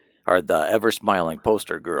the ever-smiling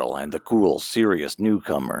poster girl and the cool, serious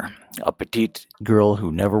newcomer, a petite girl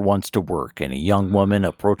who never wants to work, and a young woman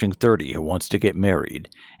approaching 30 who wants to get married,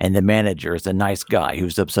 and the manager is a nice guy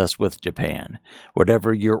who's obsessed with Japan.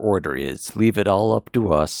 Whatever your order is, leave it all up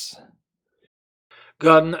to us.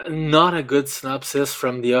 Got not a good synopsis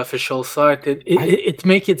from the official site. It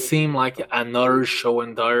make it seem like another show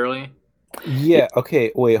entirely. Yeah,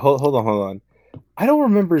 okay, wait, hold on. I don't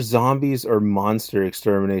remember zombies or monster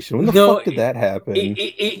extermination. When the fuck did that happen?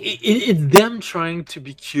 It's them trying to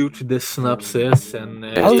be cute to this synopsis, and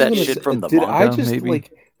is that shit from the manga? Maybe.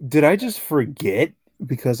 Did I just forget?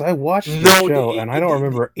 Because I watched the show and I don't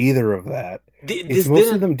remember either of that. It's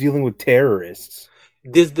mostly them dealing with terrorists.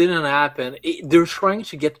 This didn't happen. They're trying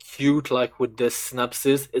to get cute, like with this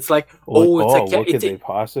synopsis. It's like, what could they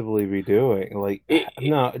possibly be doing? Like,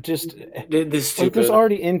 no, just like there's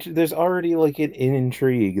already like an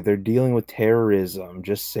intrigue. They're dealing with terrorism.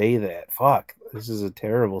 Just say that. Fuck, this is a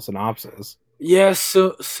terrible synopsis. Yeah.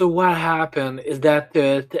 So what happened is that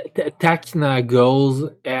Takina goes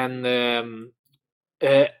and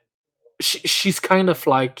she's kind of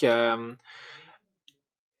like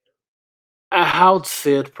how to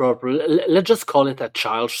say it properly? Let's just call it a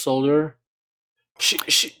child soldier.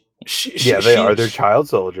 They are. They're child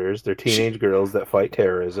soldiers. They're teenage girls that fight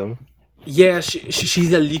terrorism. Yeah,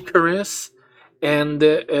 she's a licorice, and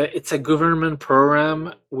it's a government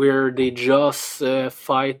program where they just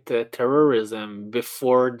fight terrorism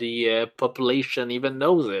before the population even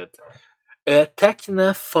knows it.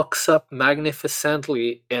 Tekna fucks up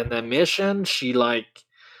magnificently in a mission.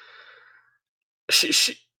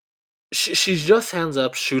 She just ends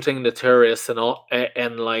up shooting the terrorists and all,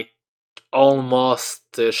 and like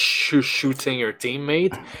almost shooting her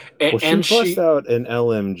teammate. And she busts out an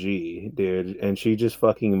LMG, dude, and she just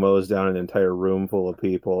fucking mows down an entire room full of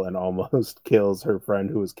people and almost kills her friend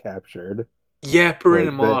who was captured. Yeah,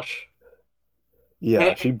 pretty much.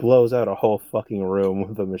 Yeah, she blows out a whole fucking room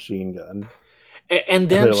with a machine gun. And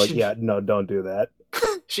then they're like, yeah, no, don't do that.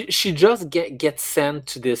 she just gets sent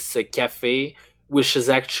to this cafe, which is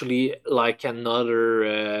actually like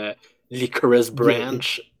another licorice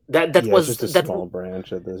branch. That was just a small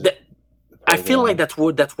branch of this. I feel like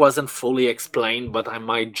that wasn't fully explained, but I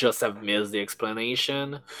might just have missed the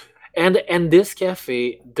explanation. And this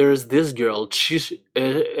cafe, there's this girl,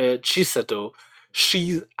 Chisato.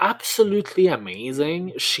 She's absolutely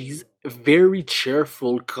amazing. She's very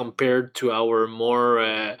cheerful compared to our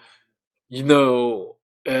more, you know,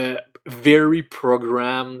 very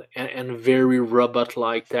programmed and very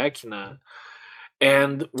robot-like Tekina.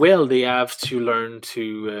 And well, they have to learn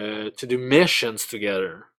to do missions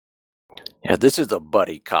together. Yeah, this is a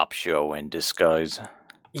buddy cop show in disguise.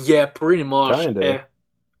 Yeah, pretty much. Kinda.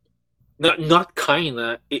 Not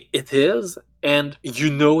kinda. It is, and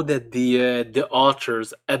you know that the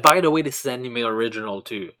authors. By the way, this is anime original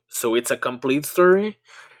too, so it's a complete story.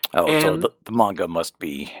 Oh, so And the manga must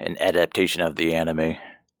be an adaptation of the anime.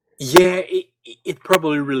 yeah, it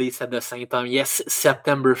probably released at the same time. Yes,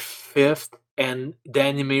 September 5th, and the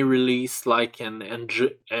anime released like in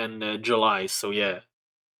July. So yeah.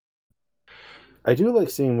 I do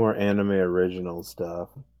like seeing more anime original stuff.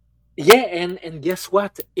 Yeah, and guess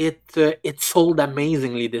what? It sold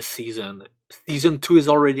amazingly this season. Season 2 is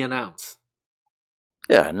already announced.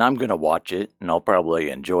 Yeah, and I'm gonna watch it, and I'll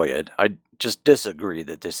probably enjoy it. I just disagree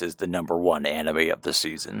that this is the number one anime of the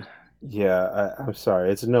season. Yeah, I'm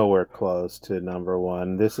sorry. It's nowhere close to number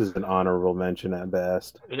one. This is an honorable mention at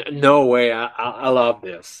best. No way! I love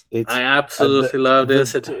this. It's I absolutely love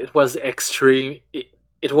this. It was extreme.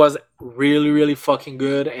 It was really fucking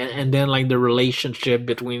good. And then like the relationship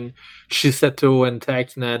between Shiseto and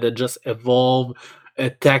Takina that just evolved.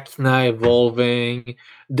 Takina evolving.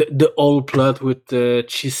 The whole plot with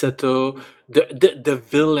Chisato. The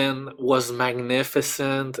villain was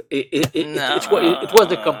magnificent. It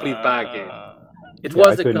was a complete package. It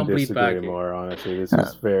was a couldn't complete disagree package. more, honestly. This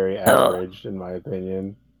is very average, in my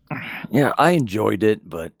opinion. Yeah, I enjoyed it,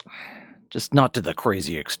 but just not to the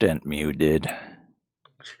crazy extent Mew did.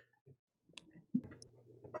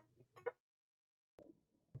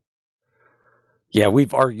 Yeah,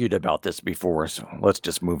 we've argued about this before, so let's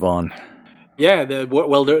just move on. Yeah,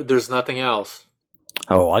 there's nothing else.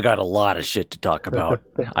 Oh, I got a lot of shit to talk about.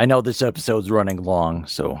 I know this episode's running long,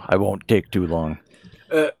 so I won't take too long.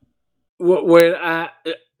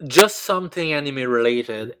 Just something anime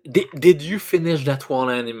related. Did you finish that one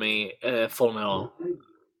anime, Full Metal?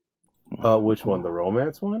 Which one? The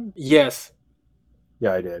romance one? Yes.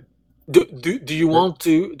 Yeah, I did. Do you want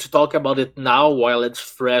to talk about it now while it's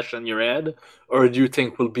fresh in your head, or do you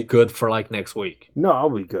think will be good for like next week? No, I'll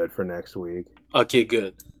be good for next week. Okay,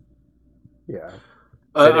 good. Yeah.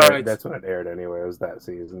 All right. That's when it aired anyway. It was that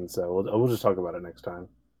season, so we'll just talk about it next time.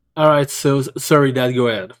 All right. So sorry, Dad. Go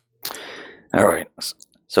ahead. All right.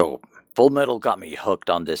 So Full Metal got me hooked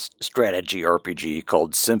on this strategy RPG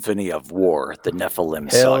called Symphony of War: The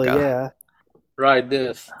Nephilim Hell Saga. yeah. Right,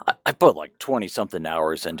 this. I put like 20-something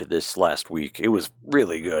hours into this last week. It was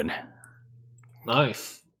really good.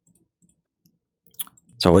 Nice.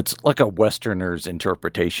 So it's like a Westerner's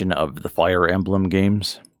interpretation of the Fire Emblem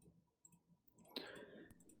games.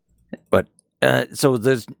 But so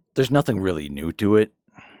there's nothing really new to it.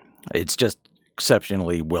 It's just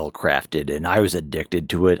exceptionally well crafted, and I was addicted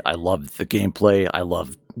to it. I loved the gameplay. I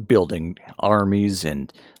love building armies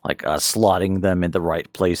and like slotting them in the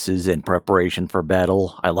right places in preparation for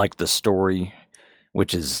battle. I like the story,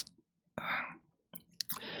 which is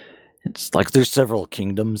it's like there's several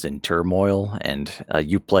kingdoms in turmoil, and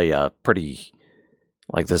you play a pretty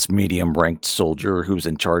like this medium ranked soldier who's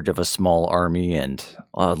in charge of a small army, and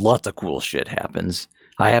lots of cool shit happens.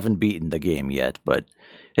 I haven't beaten the game yet, but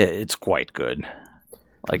it's quite good.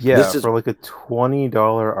 Like yeah, this is for like a $20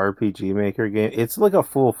 RPG Maker game, it's like a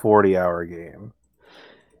full 40-hour game.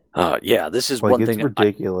 yeah, this is like, one it's thing.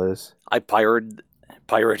 Ridiculous. I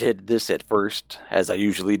pirated this at first, as I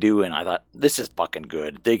usually do, and I thought this is fucking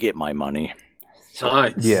good. They get my money. So,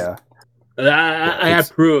 nice. Yeah. I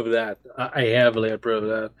approve that. I heavily approve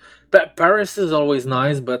that. But Paris is always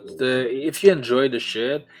nice, but if you enjoy the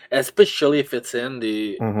shit, especially if it's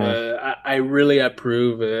indie, I really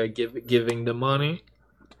approve giving the money.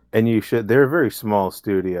 And you should. They're a very small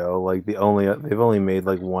studio. Like they've only made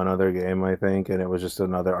like one other game, I think, and it was just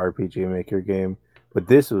another RPG Maker game. But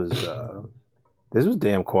this was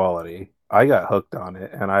damn quality. I got hooked on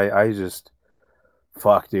it, and I just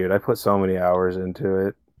fuck, dude. I put so many hours into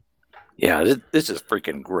it. Yeah, this is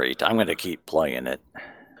freaking great. I'm gonna keep playing it.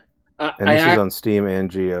 And this is on Steam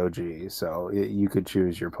and GOG, so you could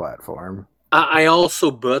choose your platform. I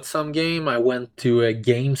also bought some game. I went to a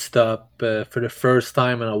GameStop for the first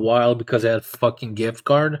time in a while because I had a fucking gift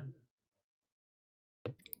card.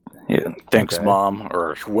 Yeah, thanks, Mom,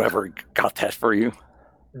 or whoever got that for you.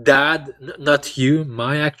 Dad, not you,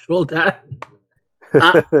 my actual dad.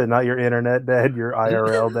 Not your internet dad, your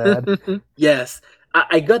IRL dad. Yes.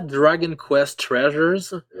 I got Dragon Quest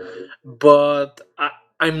Treasures, but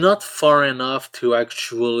I'm not far enough to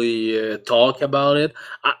actually talk about it.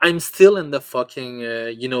 I'm still in the fucking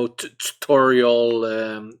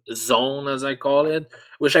tutorial zone, as I call it,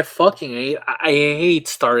 which I fucking hate. I hate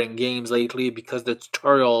starting games lately because the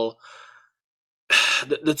tutorial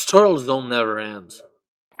zone never ends.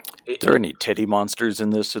 Are there any titty monsters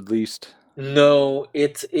in this at least? No,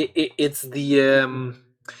 it's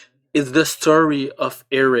the story of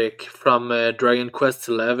Eric from Dragon Quest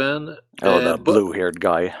XI. Oh, the But blue-haired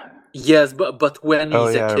guy. yes, but when Oh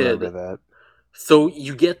he's a yeah, I remember kid, that. so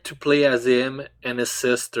you get to play as him and his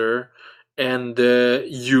sister, and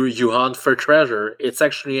you hunt for treasure. It's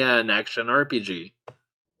actually an action RPG.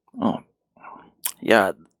 Oh,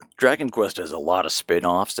 yeah. Dragon Quest has a lot of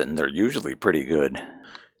spin-offs, and they're usually pretty good.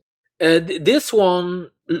 This one,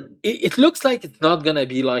 it looks like it's not gonna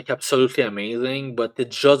be like absolutely amazing, but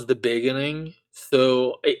it's just the beginning,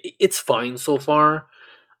 so it's fine so far.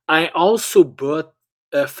 I also bought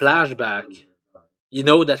a Flashback. You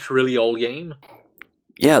know that really old game?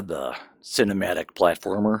 Yeah, the cinematic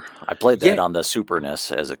platformer. I played that Yeah, on the Super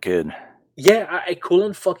NES as a kid. yeah. I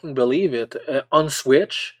couldn't fucking believe it. On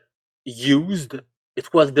Switch, used,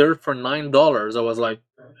 it was there for $9. I was like,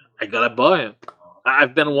 I gotta buy it.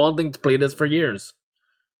 I've been wanting to play this for years.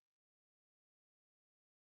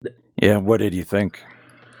 Yeah, what did you think?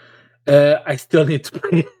 I still need to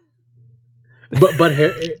play,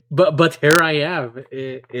 but here I have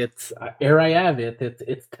it, it's here I have it.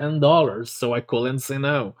 It's $10, so I couldn't say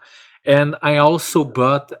no. And I also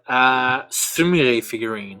bought a Sumire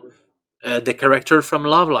figurine, the character from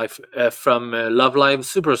Love Live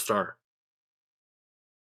Superstar.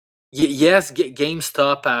 Yes,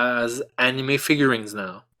 GameStop has anime figurines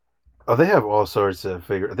now. Oh, they have all sorts of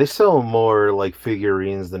figure. They sell more like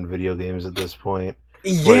figurines than video games at this point.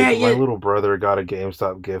 Yeah, Like my yeah, little brother got a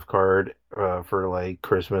GameStop gift card for like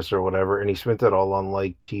Christmas or whatever, and he spent it all on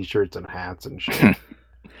like T-shirts and hats and shit.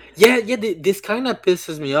 yeah. This kind of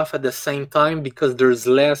pisses me off at the same time because there's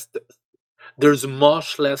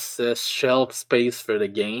much less shelf space for the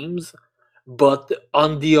games, but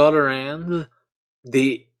on the other hand,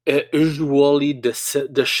 they usually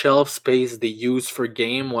the shelf space they use for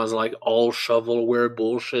game was like all shovelware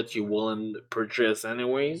bullshit you wouldn't purchase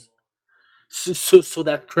anyways. So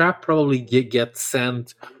that crap probably gets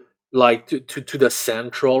sent like to the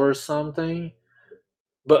central or something.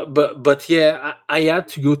 But yeah, I had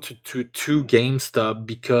to go to GameStop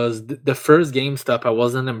because the first GameStop I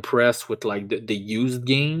wasn't impressed with like the used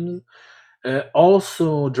games.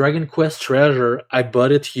 Also, Dragon Quest Treasure, I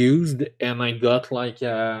bought it used and I got like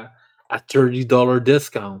a $30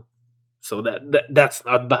 discount. So that's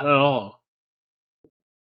not bad at all.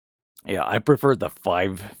 Yeah, I prefer the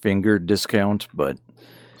 5-finger discount, but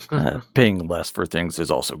paying less for things is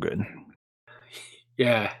also good.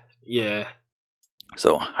 Yeah, yeah.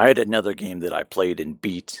 So I had another game that I played and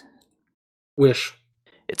beat. Wish.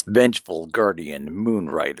 It's Vengeful Guardian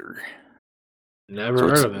Moonrider. Never So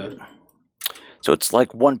heard of it. So it's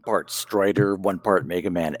like one part Strider, one part Mega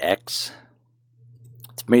Man X.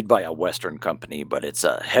 It's made by a Western company, but it's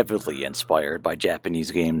heavily inspired by Japanese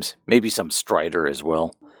games, maybe some Strider as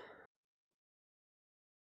well.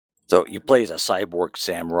 So you play as a cyborg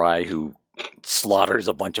samurai who slaughters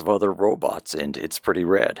a bunch of other robots, and it's pretty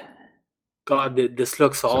rad. God, this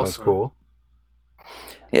looks Sounds awesome. cool.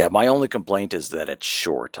 Yeah, my only complaint is that it's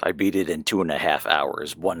short. I beat it in 2.5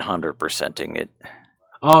 hours, 100%ing it.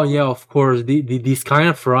 Oh yeah, of course. These kind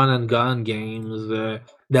of run and gun games that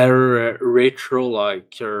are retro,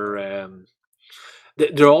 like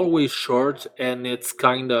they're always short, and it's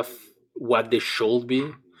kind of what they should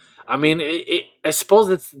be. I mean, I suppose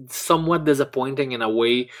it's somewhat disappointing in a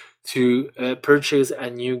way to purchase a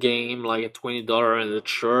new game like a $20 and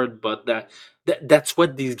it's short, but that's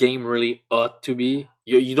what these games really ought to be.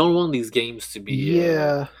 You don't want these games to be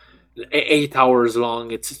Yeah, 8 hours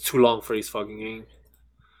long. It's too long for these fucking games.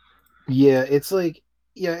 yeah. It's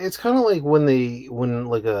kind of like when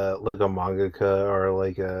like a mangaka or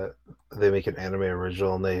like they make an anime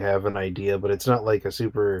original and they have an idea, but it's not like a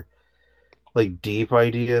super like deep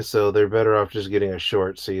idea, so they're better off just getting a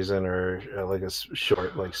short season or like a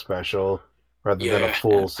short like special rather than a Yeah.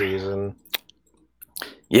 full season.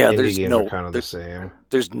 Yeah, Indie games are kind of the same.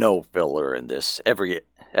 There's no filler in this. Every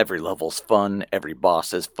level's fun. Every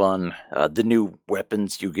boss is fun. The new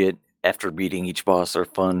weapons you get after beating each boss are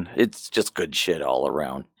fun. It's just good shit all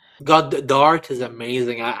around. God, the art is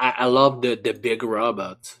amazing. I love the big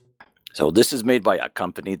robots. So this is made by a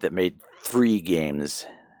company that made 3 games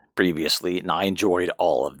previously, and I enjoyed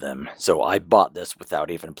all of them. So I bought this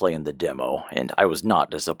without even playing the demo, and I was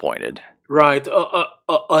not disappointed. Right,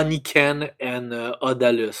 Oniken and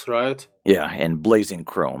Odalus, right? Yeah, and Blazing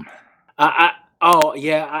Chrome. Oh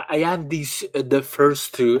yeah, I have these the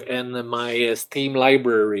first two in my Steam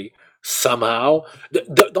library somehow.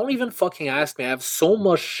 Don't even fucking ask me. I have so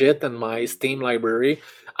much shit in my Steam library.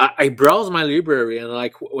 I browse my library and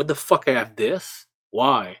like, what the fuck? I have this?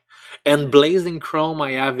 Why? And Blazing Chrome,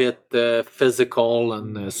 I have it physical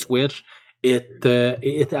and Switch. It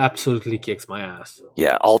absolutely kicks my ass.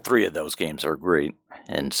 Yeah, all three of those games are great,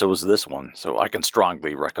 and so is this one, so I can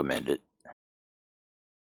strongly recommend it.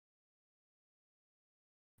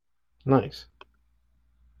 Nice.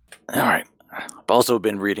 All right. I've also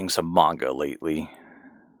been reading some manga lately.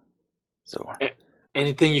 So,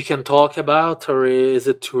 Anything you can talk about, or is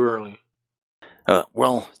it too early?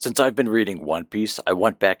 well, since I've been reading One Piece, I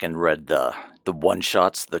went back and read the one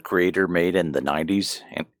shots the creator made in the 90s,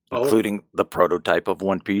 including the prototype of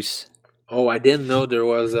One Piece. Oh, I didn't know there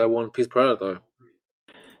was a One Piece prototype.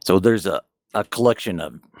 So there's a collection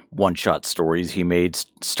of one shot stories he made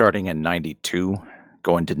starting in 92,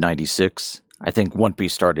 going to 96. I think One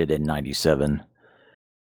Piece started in 97.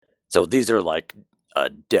 So these are like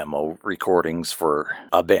demo recordings for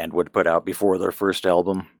a band would put out before their first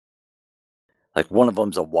album. Like one of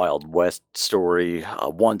them's a Wild West story,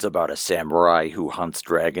 one's about a samurai who hunts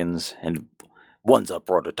dragons, and one's a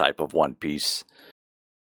prototype of One Piece.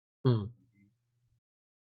 Hmm.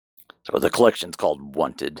 So the collection's called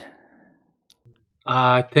Wanted.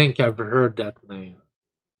 I think I've heard that name.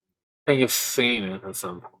 I think I've seen it at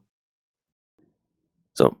some point.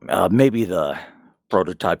 So maybe the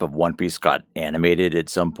prototype of One Piece got animated at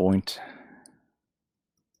some point.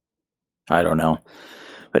 I don't know.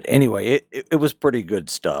 But anyway, it was pretty good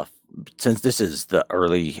stuff. Since this is the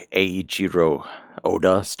early Eiichiro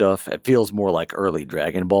Oda stuff, it feels more like early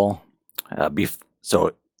Dragon Ball.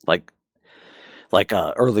 So like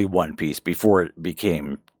early One Piece before it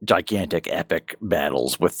became gigantic epic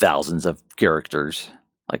battles with thousands of characters.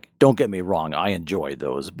 Like, don't get me wrong, I enjoy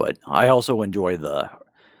those, but I also enjoy the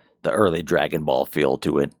early Dragon Ball feel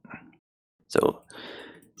to it.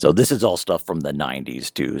 So this is all stuff from the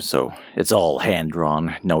 90s too, so it's all hand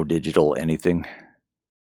drawn, no digital anything.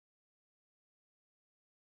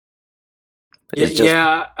 It's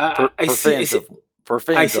just for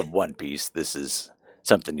fans of One Piece, this is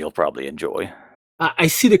something you'll probably enjoy. I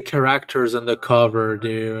see the characters on the cover.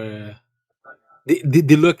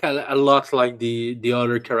 They look a lot like the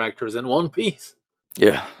other characters in One Piece.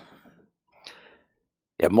 Yeah.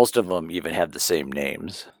 Yeah, most of them even have the same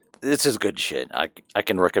names. This is good shit. I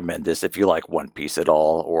can recommend this if you like One Piece at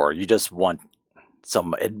all, or you just want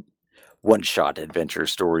some one-shot adventure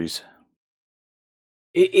stories.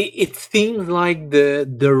 It seems like the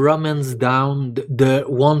Romance Down, the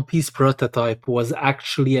One Piece prototype was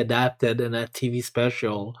actually adapted in a TV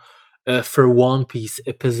special for One Piece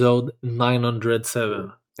episode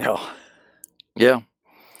 907. Oh, yeah.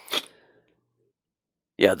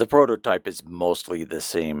 Yeah, the prototype is mostly the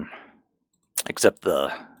same, except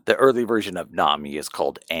the early version of Nami is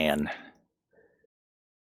called Anne.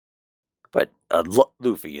 But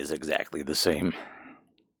Luffy is exactly the same.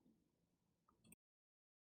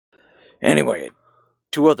 Anyway,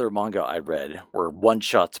 two other manga I read were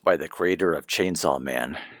one-shots by the creator of Chainsaw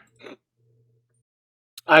Man.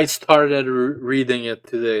 I started reading it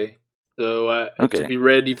today, so to be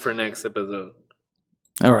ready for next episode.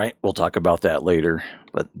 All right, we'll talk about that later.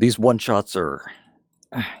 But these one-shots are,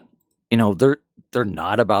 they're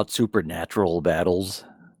not about supernatural battles.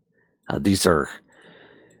 These are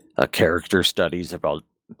character studies about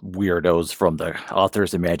weirdos from the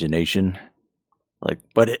author's imagination.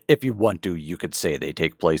 But if you want to, you could say they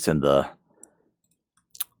take place in the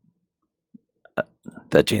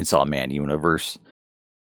Chainsaw Man universe.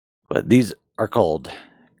 But these are called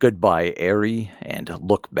Goodbye Eri and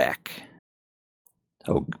Look Back.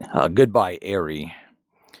 Oh, Goodbye Eri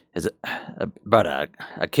is about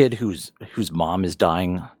a kid whose mom is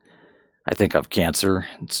dying, I think, of cancer,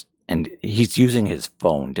 and he's using his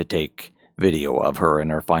phone to take video of her in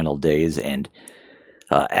her final days. And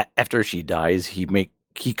after she dies,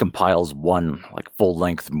 he compiles one full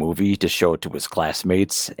length movie to show it to his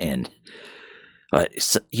classmates, and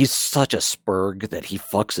he's such a spurg that he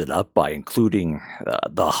fucks it up by including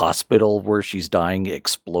the hospital where she's dying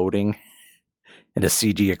exploding in a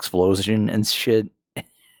CG explosion and shit,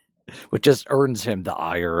 which just earns him the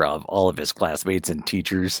ire of all of his classmates and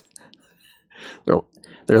teachers.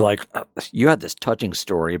 They're like, you had this touching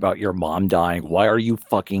story about your mom dying. Why are you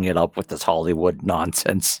fucking it up with this Hollywood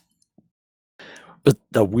nonsense? But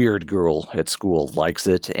the weird girl at school likes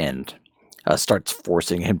it and starts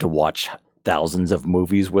forcing him to watch thousands of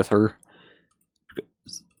movies with her.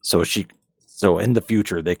 So she So in the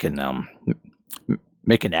future, they can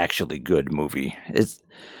make an actually good movie.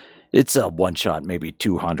 It's a one shot, maybe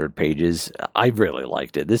 200 pages. I really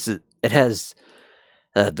liked it. It has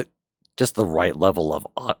just the right level of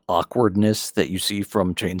awkwardness that you see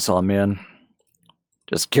from Chainsaw Man.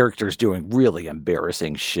 Just characters doing really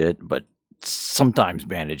embarrassing shit, but sometimes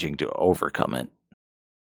managing to overcome it.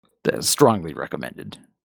 That's strongly recommended.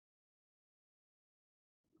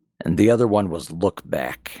 And the other one was Look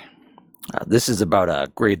Back. This is about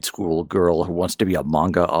a grade school girl who wants to be a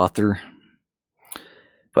manga author.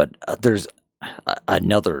 But there's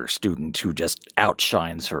another student who just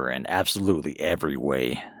outshines her in absolutely every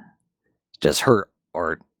way. Just her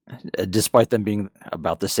art, despite them being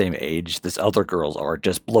about the same age, this other girl's art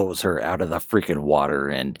just blows her out of the freaking water,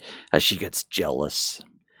 and she gets jealous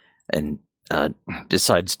and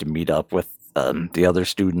decides to meet up with the other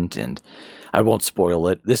student, and I won't spoil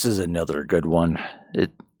it. This is another good one.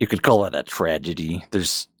 You could call it a tragedy.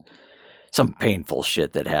 There's some painful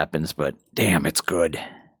shit that happens, but damn, it's good.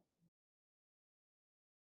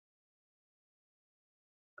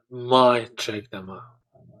 Might check them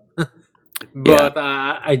out. But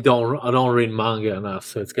yeah. I don't read manga enough,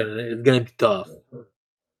 so it's gonna be tough.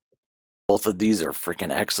 Both of these are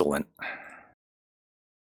freaking excellent.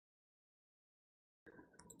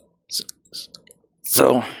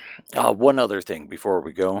 So, one other thing before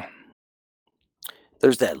we go.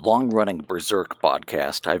 There's that long-running Berserk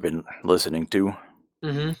podcast I've been listening to.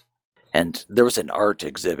 Mm-hmm. And there was an art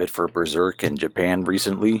exhibit for Berserk in Japan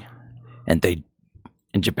recently. And they,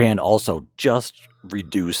 in Japan, also just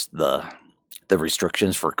reduced the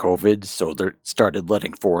restrictions for COVID. So they started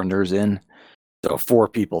letting foreigners in. So 4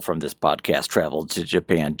 people from this podcast traveled to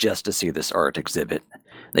Japan just to see this art exhibit.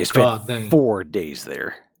 They spent 4 days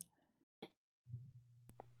there.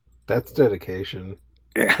 That's dedication.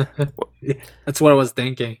 Yeah. That's what I was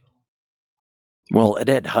thinking. Well, it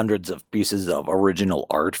had hundreds of pieces of original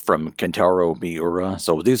art from Kentaro Miura,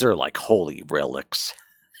 so these are like holy relics.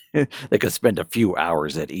 They could spend a few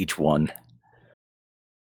hours at each one.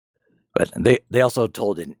 But they also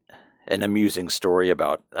told an amusing story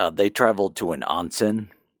about they traveled to an onsen,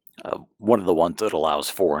 one of the ones that allows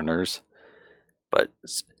foreigners. But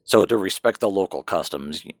so to respect the local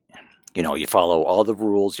customs, you follow all the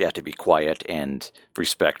rules. You have to be quiet and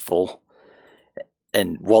respectful.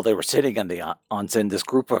 And while they were sitting in the onsen, this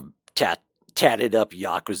group of tatted up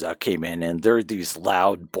Yakuza came in, and they're these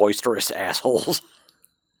loud, boisterous assholes.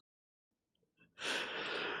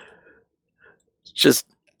 Just,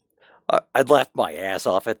 I'd laughed my ass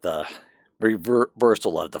off at the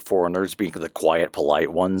reversal of the foreigners being the quiet,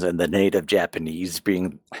 polite ones, and the native Japanese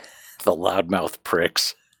being the loudmouth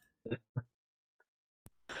pricks.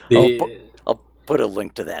 I'll put a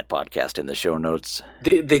link to that podcast in the show notes.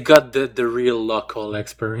 They got the real local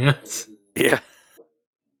experience. Yeah.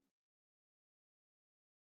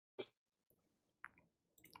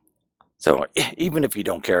 So even if you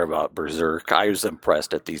don't care about Berserk, I was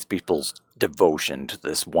impressed at these people's devotion to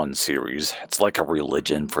this one series. It's like a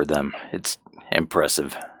religion for them. It's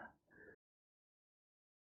impressive.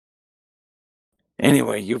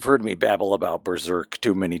 Anyway, you've heard me babble about Berserk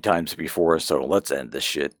too many times before, so let's end this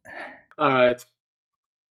shit. Alright.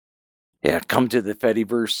 Yeah, come to the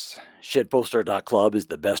Fediverse. Shitposter.club is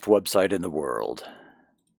the best website in the world.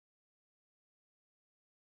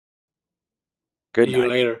 Good night. See you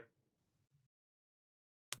later.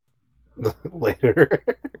 Later.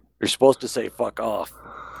 You're supposed to say fuck off.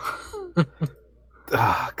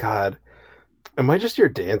 Oh, God. Am I just your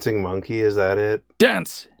dancing monkey? Is that it?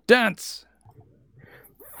 Dance! Dance!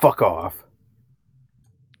 Fuck off.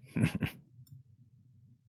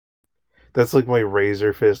 That's like my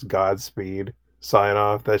Razor Fist Godspeed sign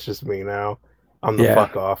off. That's just me now. I'm the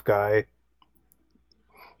fuck off guy.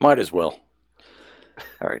 Might as well.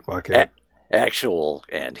 All right. Fuck it. Actual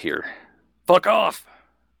and here. Fuck off!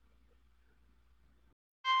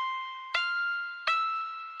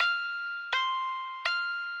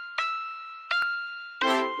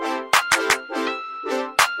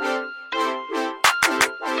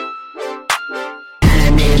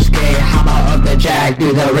 Jack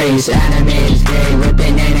do the race, anime is gay.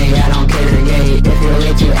 Ripping NA, I don't care, gay. If you're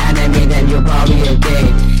late to anime, then you're probably a gay.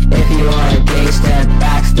 If you are a gay, step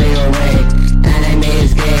back, stay away. Anime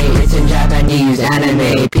is gay, it's in Japanese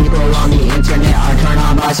anime. People on the internet are turned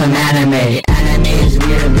on by some anime. Anime is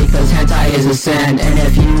weird because hentai is a sin. And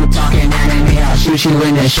if you talking anime, I'll shoot you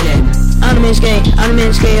in the shin. Anime is gay,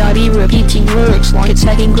 I be repeating lyrics like it's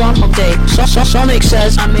hacking Groundhog Day. Sonic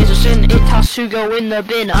says anime is a sin, it has to go in the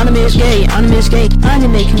bin. Anime is gay, anime,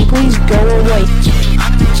 can you please go away?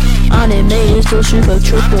 Anime is still super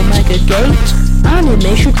triple mega gay.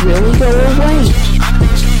 Anime should really go away.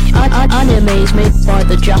 Anime is made by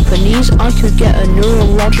the Japanese. I could get a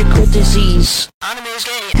neurological disease. Anime is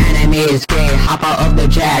gay. Anime is gay. Hop out of the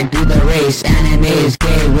jack, do the race. Anime is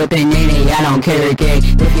gay. Whipping nene, I don't care, gay.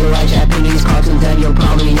 If you like Japanese cartoons, then you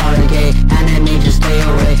probably are gay. Anime, just stay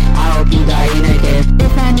away. I hope you die in a cave.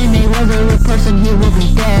 If anime was a real person, he would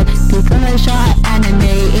be dead. Because I shot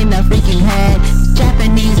anime in the freaking head.